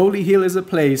that Holy Hill is a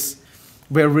place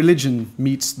where religion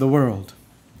meets the world.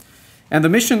 And the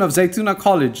mission of Zaytuna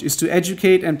College is to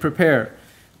educate and prepare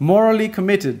morally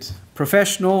committed,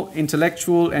 professional,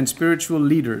 intellectual, and spiritual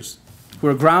leaders who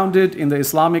are grounded in the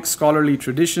Islamic scholarly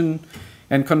tradition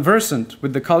and conversant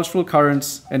with the cultural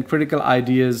currents and critical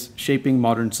ideas shaping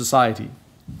modern society.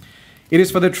 It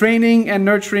is for the training and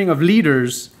nurturing of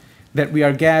leaders that we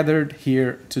are gathered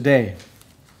here today.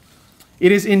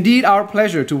 It is indeed our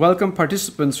pleasure to welcome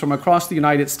participants from across the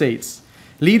United States,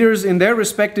 leaders in their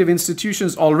respective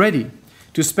institutions already,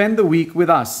 to spend the week with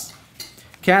us.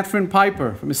 Catherine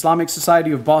Piper from Islamic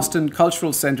Society of Boston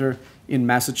Cultural Center in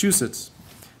Massachusetts.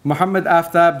 Muhammad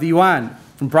Aftab Diwan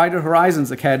from Brighter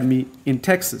Horizons Academy in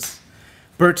Texas.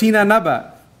 Bertina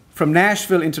Naba from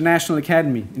Nashville International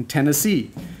Academy in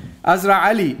Tennessee. Azra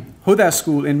Ali, Huda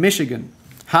School in Michigan.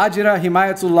 Hajira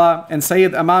Himayatullah and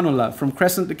Sayyid Amanullah from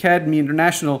Crescent Academy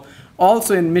International,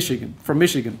 also in Michigan, from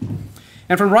Michigan.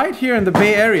 And from right here in the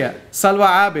Bay Area, Salwa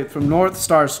Abid from North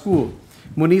Star School.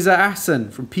 Muniza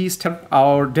Ahsan from Peace Temple,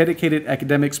 our dedicated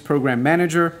academics program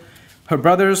manager. Her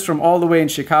brothers from all the way in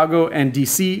Chicago and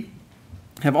DC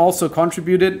have also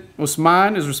contributed.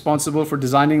 Usman is responsible for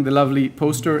designing the lovely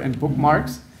poster and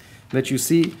bookmarks that you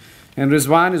see. And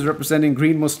Rizwan is representing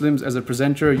Green Muslims as a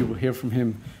presenter. You will hear from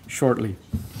him shortly.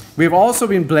 We have also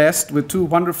been blessed with 2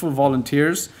 wonderful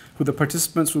volunteers who the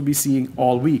participants will be seeing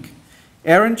all week.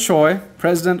 Aaron Choi,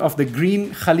 president of the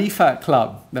Green Khalifa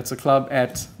Club. That's a club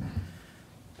at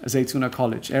Zaytuna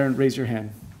College. Aaron, raise your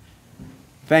hand.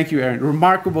 Thank you, Aaron.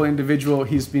 Remarkable individual.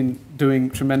 He's been doing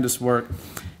tremendous work.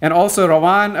 And also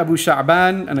Rawan Abu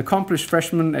Sha'ban, an accomplished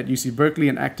freshman at UC Berkeley,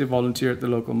 an active volunteer at the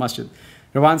local masjid.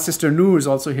 Rawan's sister Noor is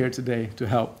also here today to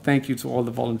help. Thank you to all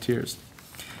the volunteers.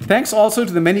 Thanks also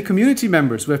to the many community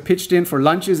members who have pitched in for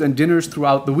lunches and dinners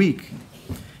throughout the week.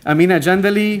 Amina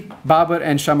Jandali, Babar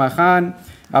and Shama Khan,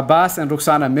 Abbas and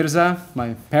Rukhsana Mirza,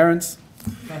 my parents,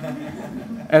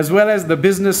 as well as the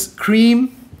business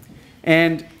Cream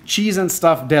and Cheese and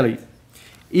Stuff Deli.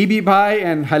 Ibi Bhai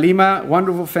and Halima,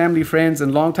 wonderful family friends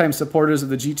and longtime supporters of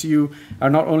the GTU, are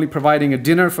not only providing a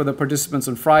dinner for the participants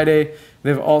on Friday,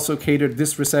 they've also catered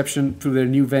this reception through their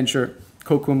new venture,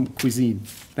 Kokum Cuisine.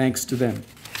 Thanks to them.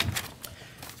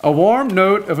 A warm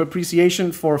note of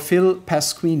appreciation for Phil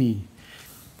Pasquini.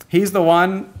 He's the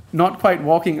one not quite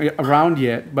walking around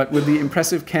yet, but with the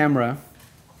impressive camera,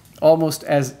 almost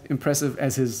as impressive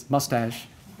as his mustache.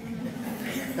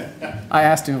 I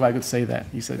asked him if I could say that.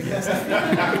 He said yes.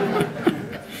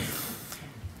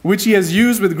 Which he has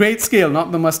used with great skill,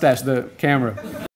 not the mustache, the camera.